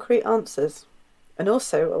concrete answers. And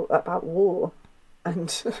also about war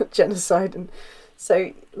and genocide, and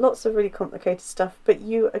so lots of really complicated stuff, but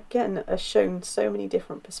you again are shown so many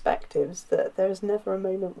different perspectives that there is never a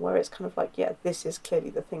moment where it's kind of like, yeah, this is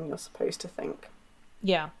clearly the thing you're supposed to think.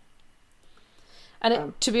 Yeah.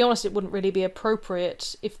 And to be honest, it wouldn't really be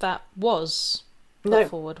appropriate if that was put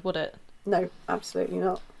forward, would it? No, absolutely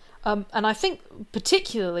not. And I think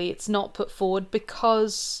particularly it's not put forward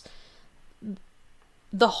because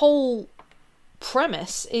the whole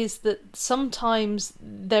premise is that sometimes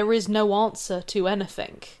there is no answer to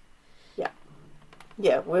anything.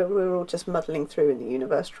 Yeah, we're all just muddling through in the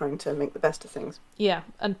universe trying to make the best of things. Yeah,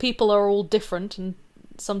 and people are all different, and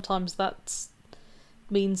sometimes that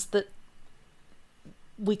means that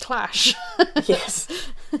we clash. Yes.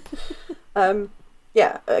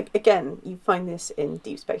 Again, you find this in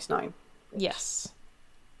Deep Space Nine. Yes.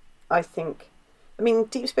 I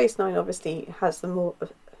Deep Space Nine obviously has the more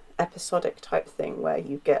episodic type thing where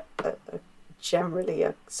you get generally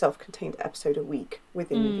a self-contained episode a week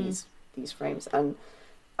within these frames, and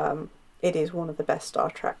it is one of the best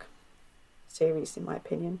Star Trek series in my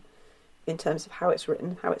opinion in terms of how it's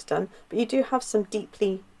written, how it's done. But you do have some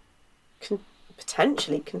deeply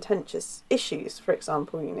potentially contentious issues. For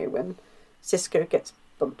example, when Sisko gets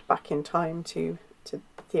bumped back in time to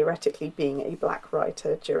theoretically being a black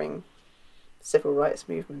writer during civil rights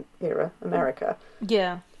movement era America.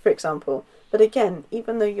 Yeah. For example. But again,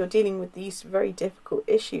 even though you're dealing with these very difficult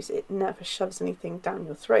issues, it never shoves anything down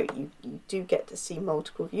your throat. You do get to see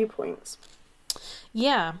multiple viewpoints.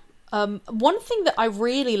 Yeah. One thing that I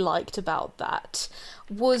really liked about that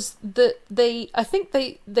was that I think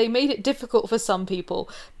they made it difficult for some people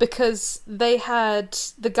because they had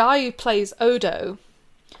the guy who plays Odo,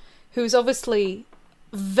 who's obviously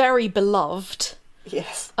very beloved.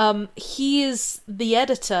 Yes. He is the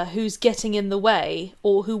editor who's getting in the way,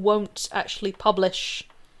 or who won't actually publish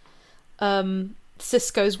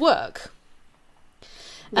Sisko's work.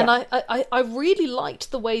 Yeah. And I really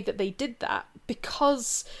liked the way that they did that,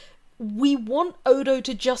 because we want Odo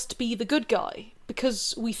to just be the good guy,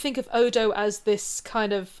 because we think of Odo as this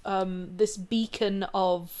kind of this beacon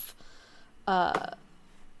of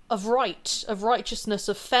righteousness,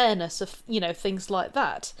 of fairness, of things like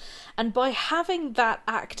that. And by having that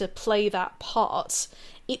actor play that part,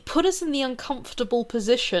 it put us in the uncomfortable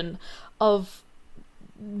position of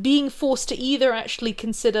being forced to either actually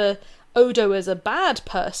consider Odo as a bad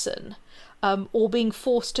person, or being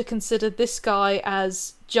forced to consider this guy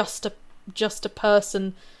as just a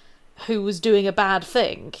person who was doing a bad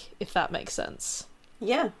thing, if that makes sense.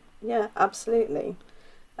 Yeah, absolutely.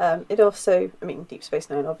 It also, Deep Space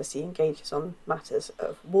Nine obviously engages on matters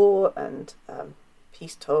of war and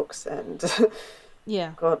peace talks and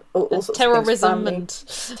God, all sorts of terrorism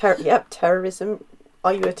things. Terrorism.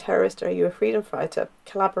 Are you a terrorist or are you a freedom fighter?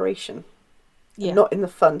 Collaboration. Yeah. Not in the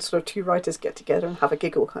fun sort of two writers get together and have a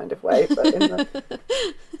giggle kind of way, but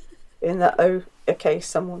in the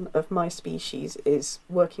someone of my species is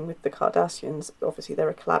working with the Cardassians. Obviously, they're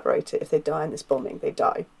a collaborator. If they die in this bombing, they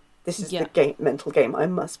die. This is the mental game I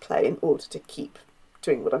must play in order to keep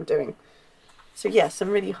doing what I'm doing. So some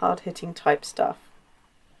really hard-hitting type stuff.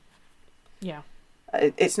 Yeah.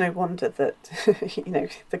 It's no wonder that,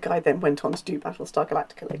 the guy then went on to do Battlestar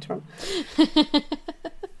Galactica later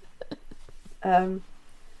on.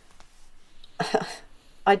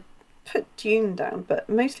 I put Dune down, but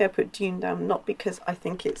mostly I put Dune down not because I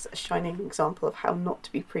think it's a shining example of how not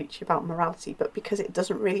to be preachy about morality, but because it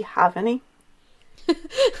doesn't really have any.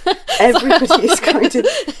 Everybody is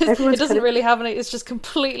it doesn't really have any. It's just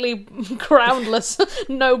completely groundless,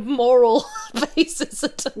 no moral basis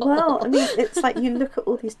at all. Well, it's like you look at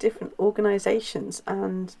all these different organisations,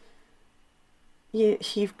 and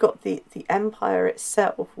you've got the empire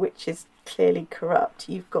itself, which is clearly corrupt.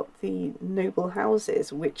 You've got the noble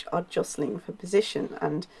houses, which are jostling for position,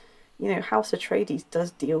 and House Atreides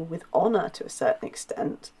does deal with honour to a certain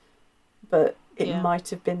extent, but it might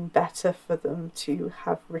have been better for them to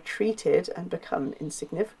have retreated and become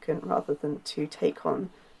insignificant rather than to take on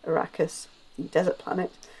Arrakis, the desert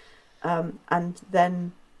planet, and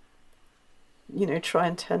then, try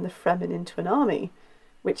and turn the Fremen into an army,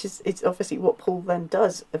 which is obviously what Paul then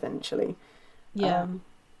does eventually. Yeah.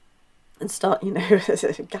 and start,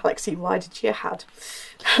 galaxy-wide jihad.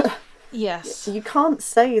 Yes. You can't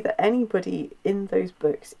say that anybody in those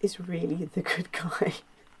books is really the good guy.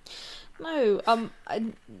 No. Well,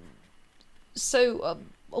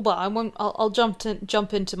 I won't. I'll jump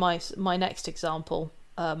into my next example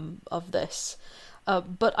of this.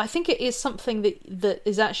 But I think it is something that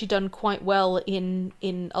is actually done quite well in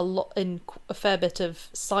a fair bit of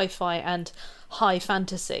sci-fi and high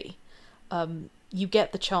fantasy. You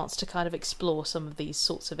get the chance to kind of explore some of these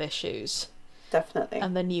sorts of issues. Definitely.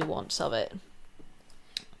 And the nuance of it.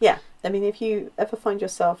 Yeah. I mean, if you ever find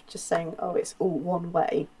yourself just saying, oh, it's all one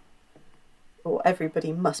way, or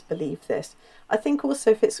everybody must believe this. I think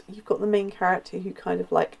also if you've got the main character who kind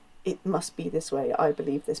of like, it must be this way, I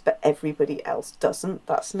believe this, but everybody else doesn't.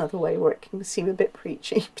 That's another way where it can seem a bit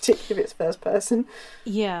preachy, particularly if it's first person.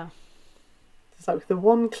 Yeah. It's like the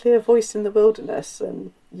one clear voice in the wilderness,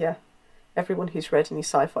 and yeah, everyone who's read any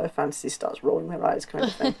sci-fi or fantasy starts rolling their eyes kind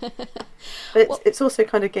of thing. But it's also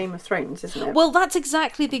kind of Game of Thrones, isn't it? Well, that's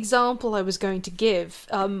exactly the example I was going to give.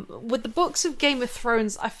 With the books of Game of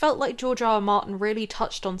Thrones, I felt like George R. R. Martin really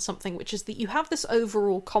touched on something, which is that you have this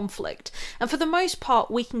overall conflict, and for the most part,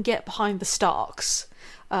 we can get behind the Starks.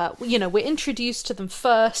 We're introduced to them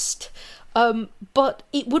first, but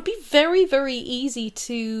it would be very, very easy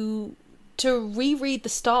to reread the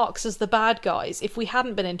Starks as the bad guys if we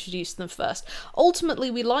hadn't been introduced to them first. Ultimately,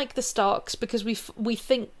 we like the Starks because we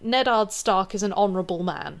think Ned Stark is an honourable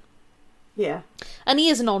man. Yeah. And he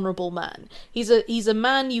is an honourable man. He's a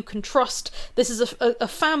man you can trust. This is a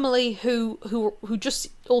family who just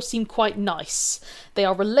all seem quite nice. They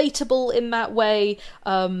are relatable in that way,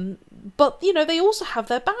 but they also have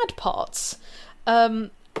their bad parts. And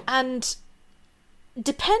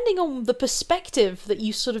depending on the perspective that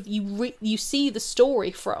you sort of you see the story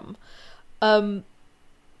from, they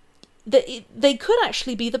could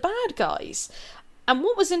actually be the bad guys. And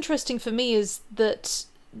what was interesting for me is that,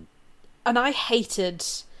 and I hated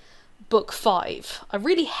book 5. I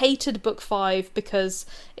really hated book 5 because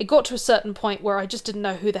it got to a certain point where I just didn't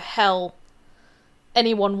know who the hell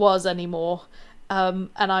anyone was anymore. And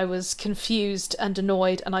I was confused and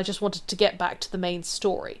annoyed, and I just wanted to get back to the main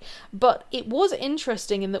story. But it was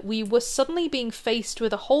interesting in that we were suddenly being faced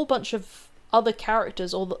with a whole bunch of other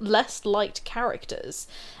characters, or less liked characters,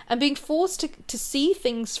 and being forced to see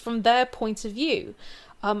things from their point of view,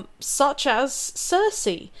 such as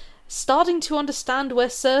Cersei. Starting to understand where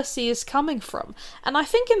Cersei is coming from. And I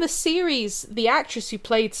think in the series, the actress who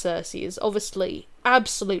played Cersei is obviously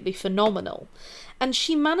absolutely phenomenal. And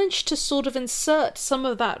she managed to sort of insert some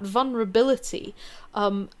of that vulnerability,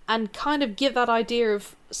 and kind of give that idea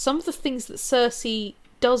of some of the things that Cersei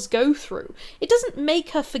does go through. It doesn't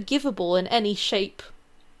make her forgivable in any shape,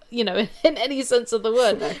 in any sense of the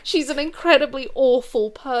word. No. She's an incredibly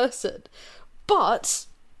awful person. But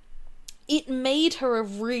it made her a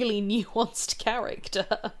really nuanced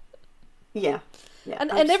character. Yeah.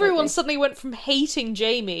 And everyone suddenly went from hating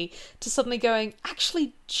Jaime to suddenly going,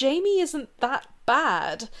 actually, Jaime isn't that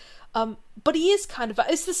bad. But he is kind of bad.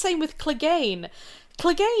 It's the same with Clegane.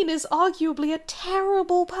 Clegane is arguably a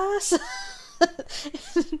terrible person.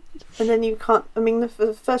 And then you can't... I mean, the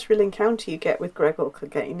first real encounter you get with Gregor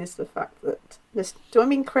Clegane is the fact that... Do I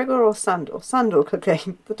mean Gregor or Sandor? Sandor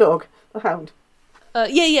Clegane, the dog, the hound.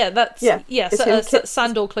 Sandor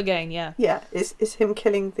Clegane, yeah. Yeah, is him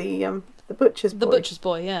killing the butcher's boy. The butcher's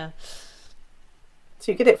boy, yeah.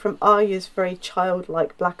 So you get it from Arya's very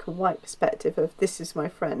childlike black and white perspective of, this is my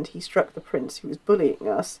friend, he struck the prince who was bullying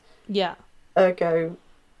us. Yeah. Ergo,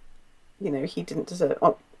 he didn't deserve...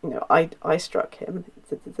 I struck him.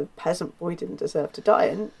 The peasant boy didn't deserve to die.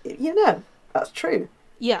 And, that's true.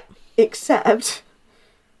 Yeah. Except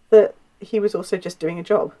that he was also just doing a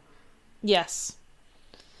job. Yes.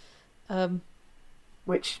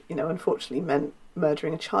 Which, unfortunately meant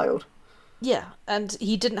murdering a child. Yeah, and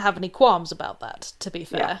he didn't have any qualms about that, to be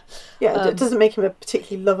fair. Yeah, it doesn't make him a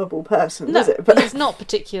particularly lovable person, does it? But he's not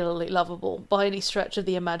particularly lovable by any stretch of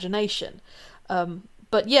the imagination.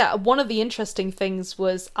 But yeah, one of the interesting things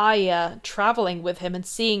was Aya travelling with him and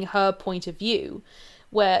seeing her point of view,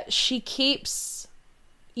 where she keeps,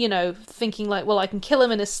 thinking like, well, I can kill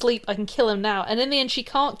him in his sleep, I can kill him now. And in the end, she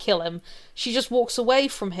can't kill him. She just walks away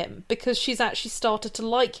from him because she's actually started to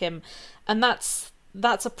like him. And that's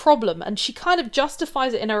a problem. And she kind of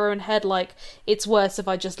justifies it in her own head, like, it's worse if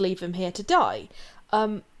I just leave him here to die.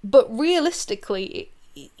 But realistically,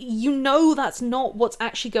 that's not what's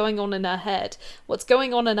actually going on in her head. What's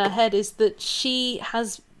going on in her head is that she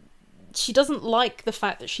doesn't like the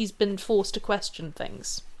fact that she's been forced to question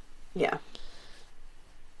things. Yeah.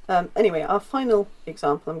 Anyway, our final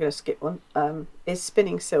example, I'm going to skip one, is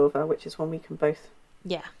Spinning Silver, which is one we can both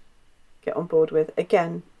Yeah. get on board with.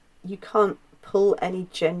 Again, you can't pull any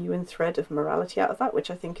genuine thread of morality out of that,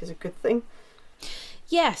 which I think is a good thing.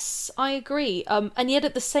 Yes, I agree. And yet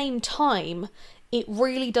at the same time, it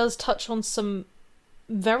really does touch on some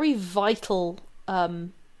very vital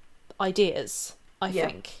ideas, I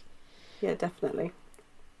think. Yeah, definitely.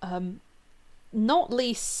 Not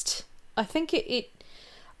least, I think it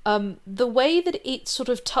the way that it sort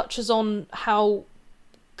of touches on how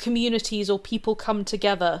communities or people come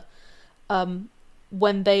together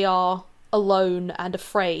when they are alone and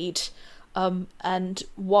afraid, and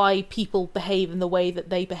why people behave in the way that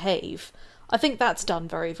they behave. I think that's done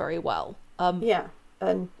very, very well. Yeah,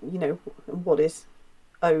 and what is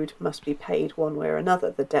owed must be paid one way or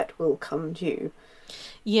another. The debt will come due.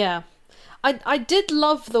 Yeah. I did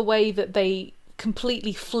love the way that they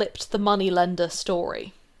completely flipped the moneylender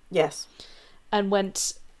story. Yes. And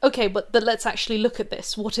went, okay, but let's actually look at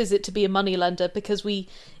this. What is it to be a moneylender? Because we,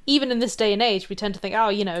 even in this day and age, we tend to think,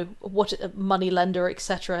 what a moneylender,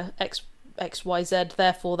 etc., X, Y, Z,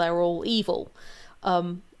 therefore they're all evil.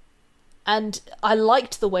 And I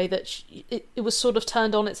liked the way that it was sort of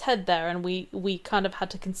turned on its head there, and we kind of had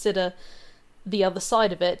to consider the other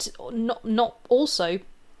side of it. Not also,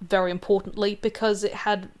 very importantly, because it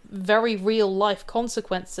had very real life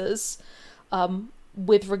consequences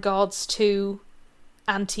with regards to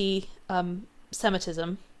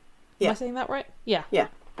anti-Semitism. Yeah. Am I saying that right? Yeah. Yeah.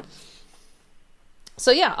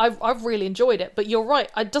 So yeah, I've really enjoyed it, but you're right,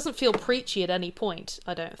 it doesn't feel preachy at any point,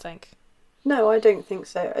 I don't think. No, I don't think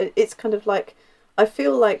so. It's kind of like, I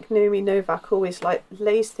feel like Naomi Novak always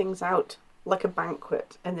lays things out like a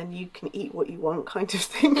banquet, and then you can eat what you want, kind of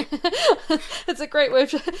thing. It's a great way of...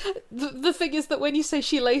 The thing is that when you say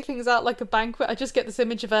she lays things out like a banquet, I just get this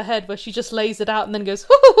image of her head where she just lays it out and then goes,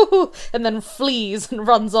 hoo, and then flees and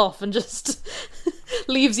runs off and just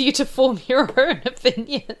leaves you to form your own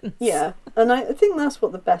opinions. Yeah, and I think that's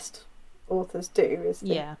what the best authors do, is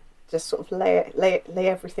they just sort of lay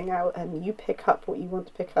everything out, and you pick up what you want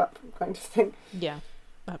to pick up, kind of thing. Yeah,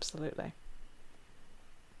 absolutely.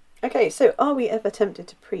 Okay, so are we ever tempted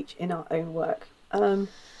to preach in our own work? I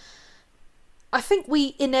think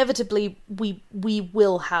we inevitably we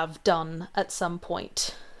will have done at some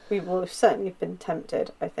point. We will have certainly been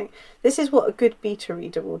tempted, I think. This is what a good beta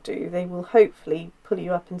reader will do. They will hopefully pull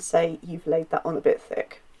you up and say, you've laid that on a bit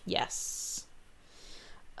thick. Yes.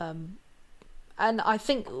 And I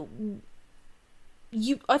think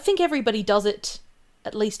everybody does it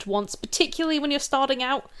at least once, particularly when you're starting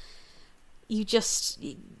out.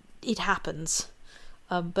 It happens.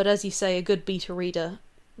 But as you say, a good beta reader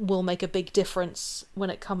will make a big difference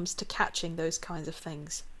when it comes to catching those kinds of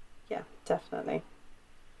things. Yeah, definitely.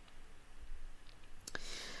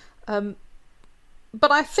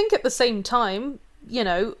 But I think at the same time,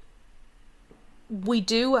 we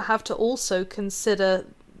do have to also consider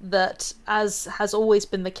that, as has always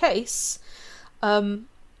been the case,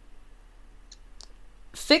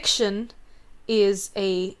 fiction is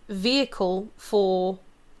a vehicle for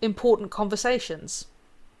important conversations.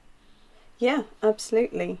 Yeah,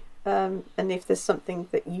 absolutely. And if there's something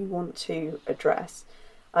that you want to address,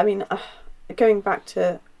 I mean, going back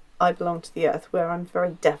to I Belong to the Earth, where I'm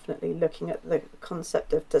very definitely looking at the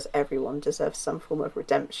concept of, does everyone deserve some form of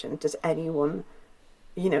redemption? Does anyone,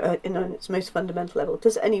 in its most fundamental level,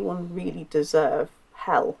 does anyone really deserve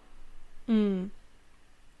hell? Mm.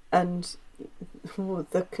 And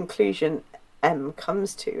the conclusion M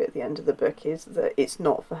comes to at the end of the book is that it's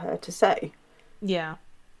not for her to say. Yeah.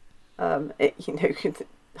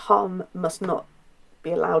 Harm must not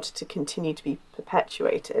be allowed to continue to be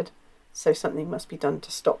perpetuated, so something must be done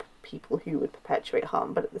to stop people who would perpetuate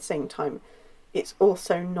harm, but at the same time, it's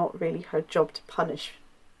also not really her job to punish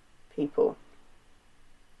people.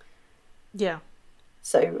 Yeah.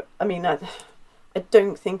 So, I mean, I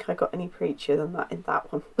don't think I got any preachier than that in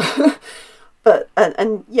that one. But,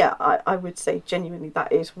 and yeah, I would say genuinely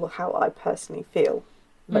that is how I personally feel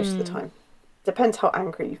most of the time. Depends how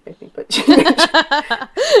angry you've made me, but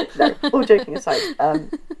no, all joking aside,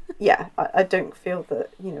 yeah, I don't feel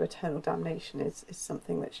that, eternal damnation is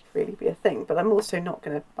something that should really be a thing, but I'm also not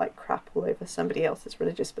going to crap all over somebody else's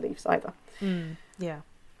religious beliefs either. Yeah.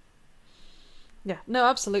 Yeah, no,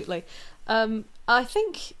 absolutely. I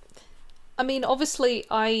think, obviously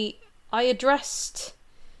I've addressed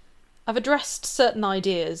certain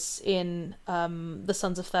ideas in The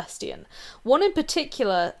Sons of Thestian. One in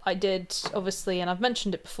particular I did, obviously, and I've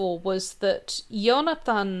mentioned it before, was that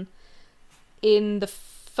Jonathan in the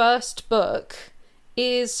first book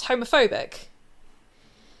is homophobic.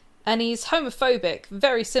 And he's homophobic,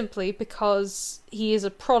 very simply, because he is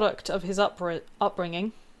a product of his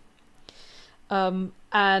upbringing.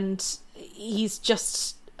 And he's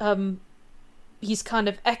just... he's kind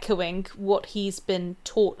of echoing what he's been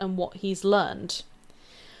taught and what he's learned.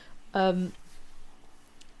 And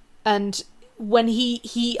when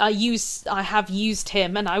I have used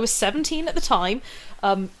him, and I was 17 at the time,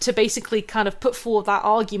 to basically kind of put forward that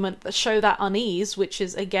argument, that show that unease, which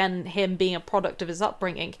is again him being a product of his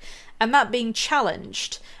upbringing, and that being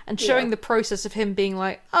challenged, and showing the process of him being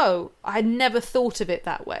like, oh, I never thought of it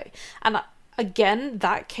that way. And again,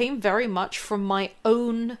 that came very much from my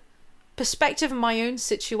own perspective and my own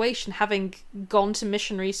situation, having gone to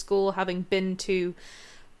missionary school, having been to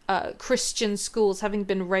Christian schools, having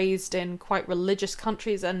been raised in quite religious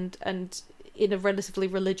countries and in a relatively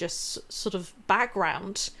religious sort of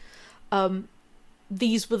background.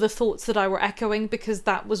 These were the thoughts that I were echoing, because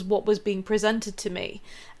that was what was being presented to me.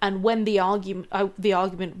 And when the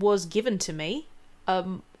argument was given to me,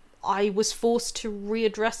 I was forced to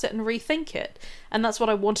readdress it and rethink it. And that's what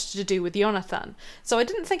I wanted to do with Jonathan. So I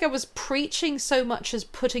didn't think I was preaching so much as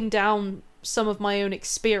putting down some of my own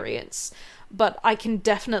experience. But I can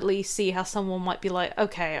definitely see how someone might be like,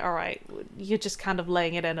 okay, all right, you're just kind of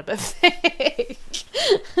laying it in a bit thick.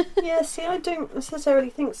 Yeah, see, I don't necessarily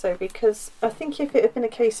think so, because I think if it had been a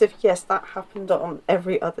case of, yes, that happened on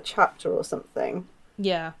every other chapter or something,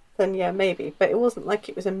 yeah, then yeah, maybe. But it wasn't like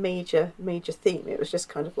it was a major theme. It was just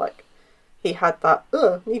kind of like he had that,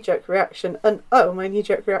 knee-jerk reaction, and my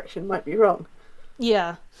knee-jerk reaction might be wrong.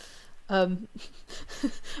 Yeah.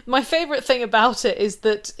 My favourite thing about it is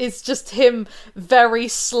that it's just him very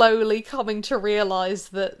slowly coming to realise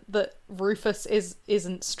that Rufus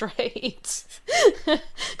isn't straight.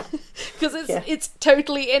 Because it's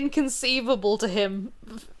totally inconceivable to him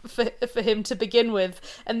for him to begin with,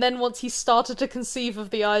 and then once he started to conceive of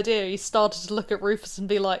the idea, he started to look at Rufus and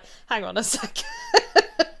be like, hang on a second.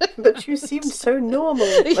 But you seemed so normal.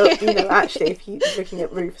 Well, actually, if he's looking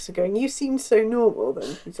at Rufus and going, you seem so normal,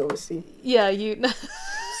 then he's obviously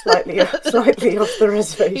slightly off the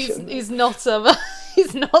reservation. He's not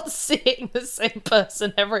he's not seeing the same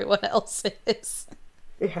person everyone else is.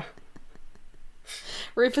 Yeah.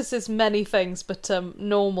 Rufus is many things, but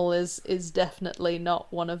normal is definitely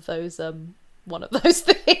not one of those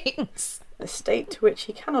things. A state to which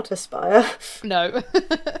he cannot aspire. No.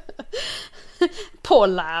 Poor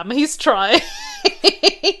lamb, he's trying.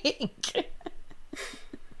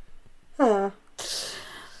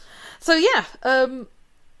 So yeah,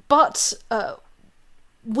 but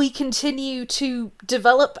we continue to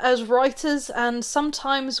develop as writers, and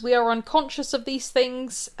sometimes we are unconscious of these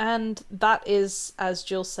things, and that is, as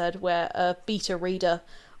Jill said, where a beta reader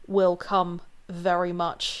will come very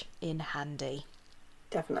much in handy.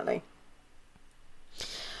 Definitely.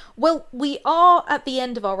 Well, we are at the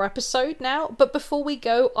end of our episode now, but before we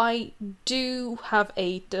go, I do have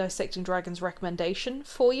a Dissecting Dragons recommendation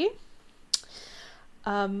for you.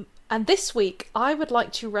 And this week, I would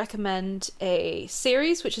like to recommend a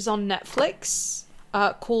series which is on Netflix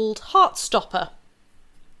called Heartstopper.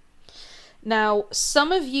 Now,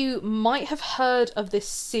 some of you might have heard of this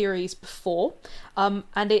series before,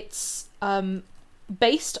 and it's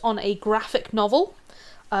based on a graphic novel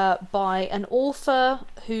by an author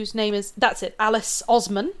whose name is, Alice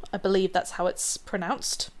Osman, I believe that's how it's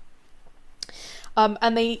pronounced.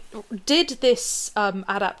 And they did this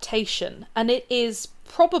adaptation, and it is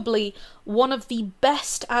probably one of the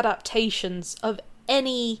best adaptations of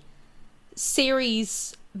any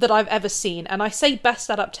series that I've ever seen. And I say best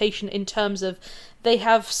adaptation in terms of they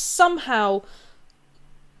have somehow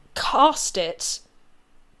cast it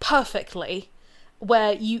perfectly,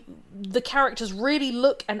 where the characters really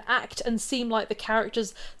look and act and seem like the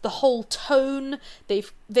characters. The whole tone,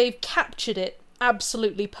 they've captured it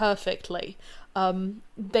absolutely perfectly.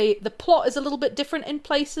 The plot is a little bit different in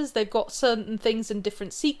places. They've got certain things in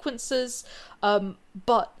different sequences,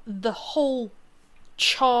 but the whole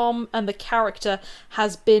charm and the character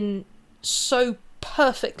has been so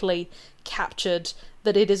perfectly captured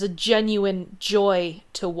that it is a genuine joy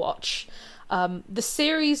to watch. The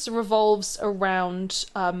series revolves around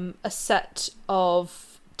a set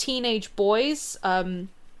of teenage boys.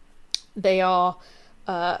 They are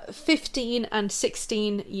 15 and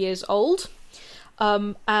 16 years old.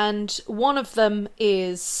 And one of them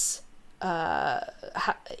is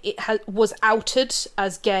was outed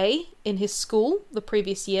as gay in his school the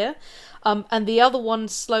previous year, and the other one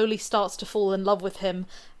slowly starts to fall in love with him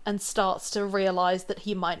and starts to realise that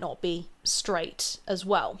he might not be straight as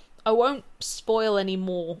well. spoil any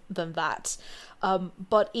more than that.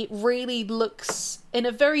 But it really looks, in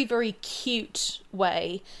a very, very cute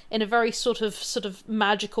way, in a very sort of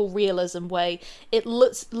magical realism way, it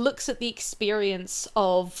looks at the experience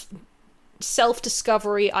of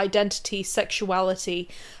self-discovery, identity, sexuality,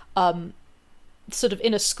 sort of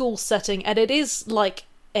in a school setting, and it is like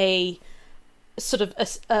a sort of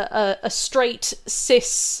a straight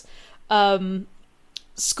cis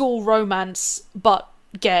school romance, but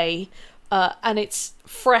gay. And it's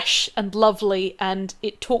fresh and lovely, and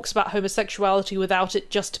it talks about homosexuality without it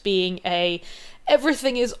just being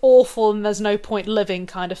everything is awful and there's no point living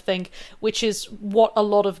kind of thing, which is what a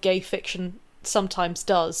lot of gay fiction sometimes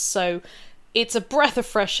does. So it's a breath of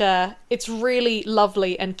fresh air. It's really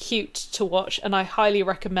lovely and cute to watch, and I highly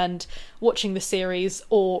recommend watching the series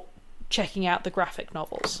or checking out the graphic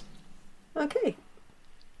novels. Okay.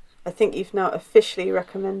 I think you've now officially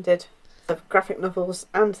recommended the graphic novels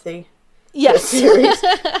and the series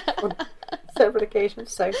on several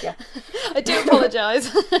occasions, so yeah. I do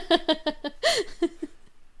apologise.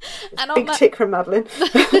 And big tick from Madeline.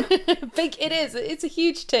 It is. It's a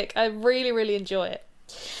huge tick. I really, really enjoy it.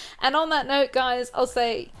 And on that note, guys, I'll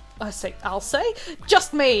say,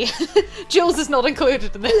 just me. Jules is not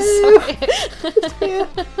included in this. Sorry.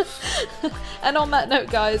 And on that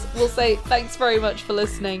note, guys, we'll say thanks very much for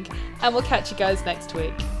listening, and we'll catch you guys next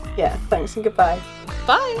week. Yeah, thanks and goodbye.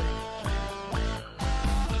 Bye.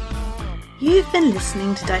 You've been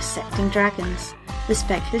listening to Dissecting Dragons, the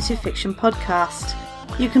speculative fiction podcast.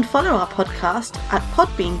 You can follow our podcast at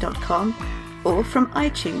podbean.com or from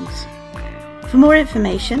iTunes. For more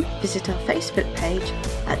information, visit our Facebook page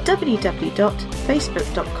at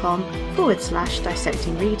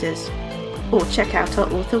www.facebook.com/dissectingreaders, or check out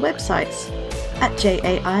our author websites at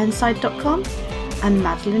jaironside.com and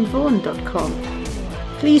madeleinevaughan.com.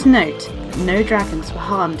 Please note, no dragons were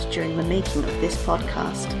harmed during the making of this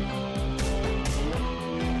podcast.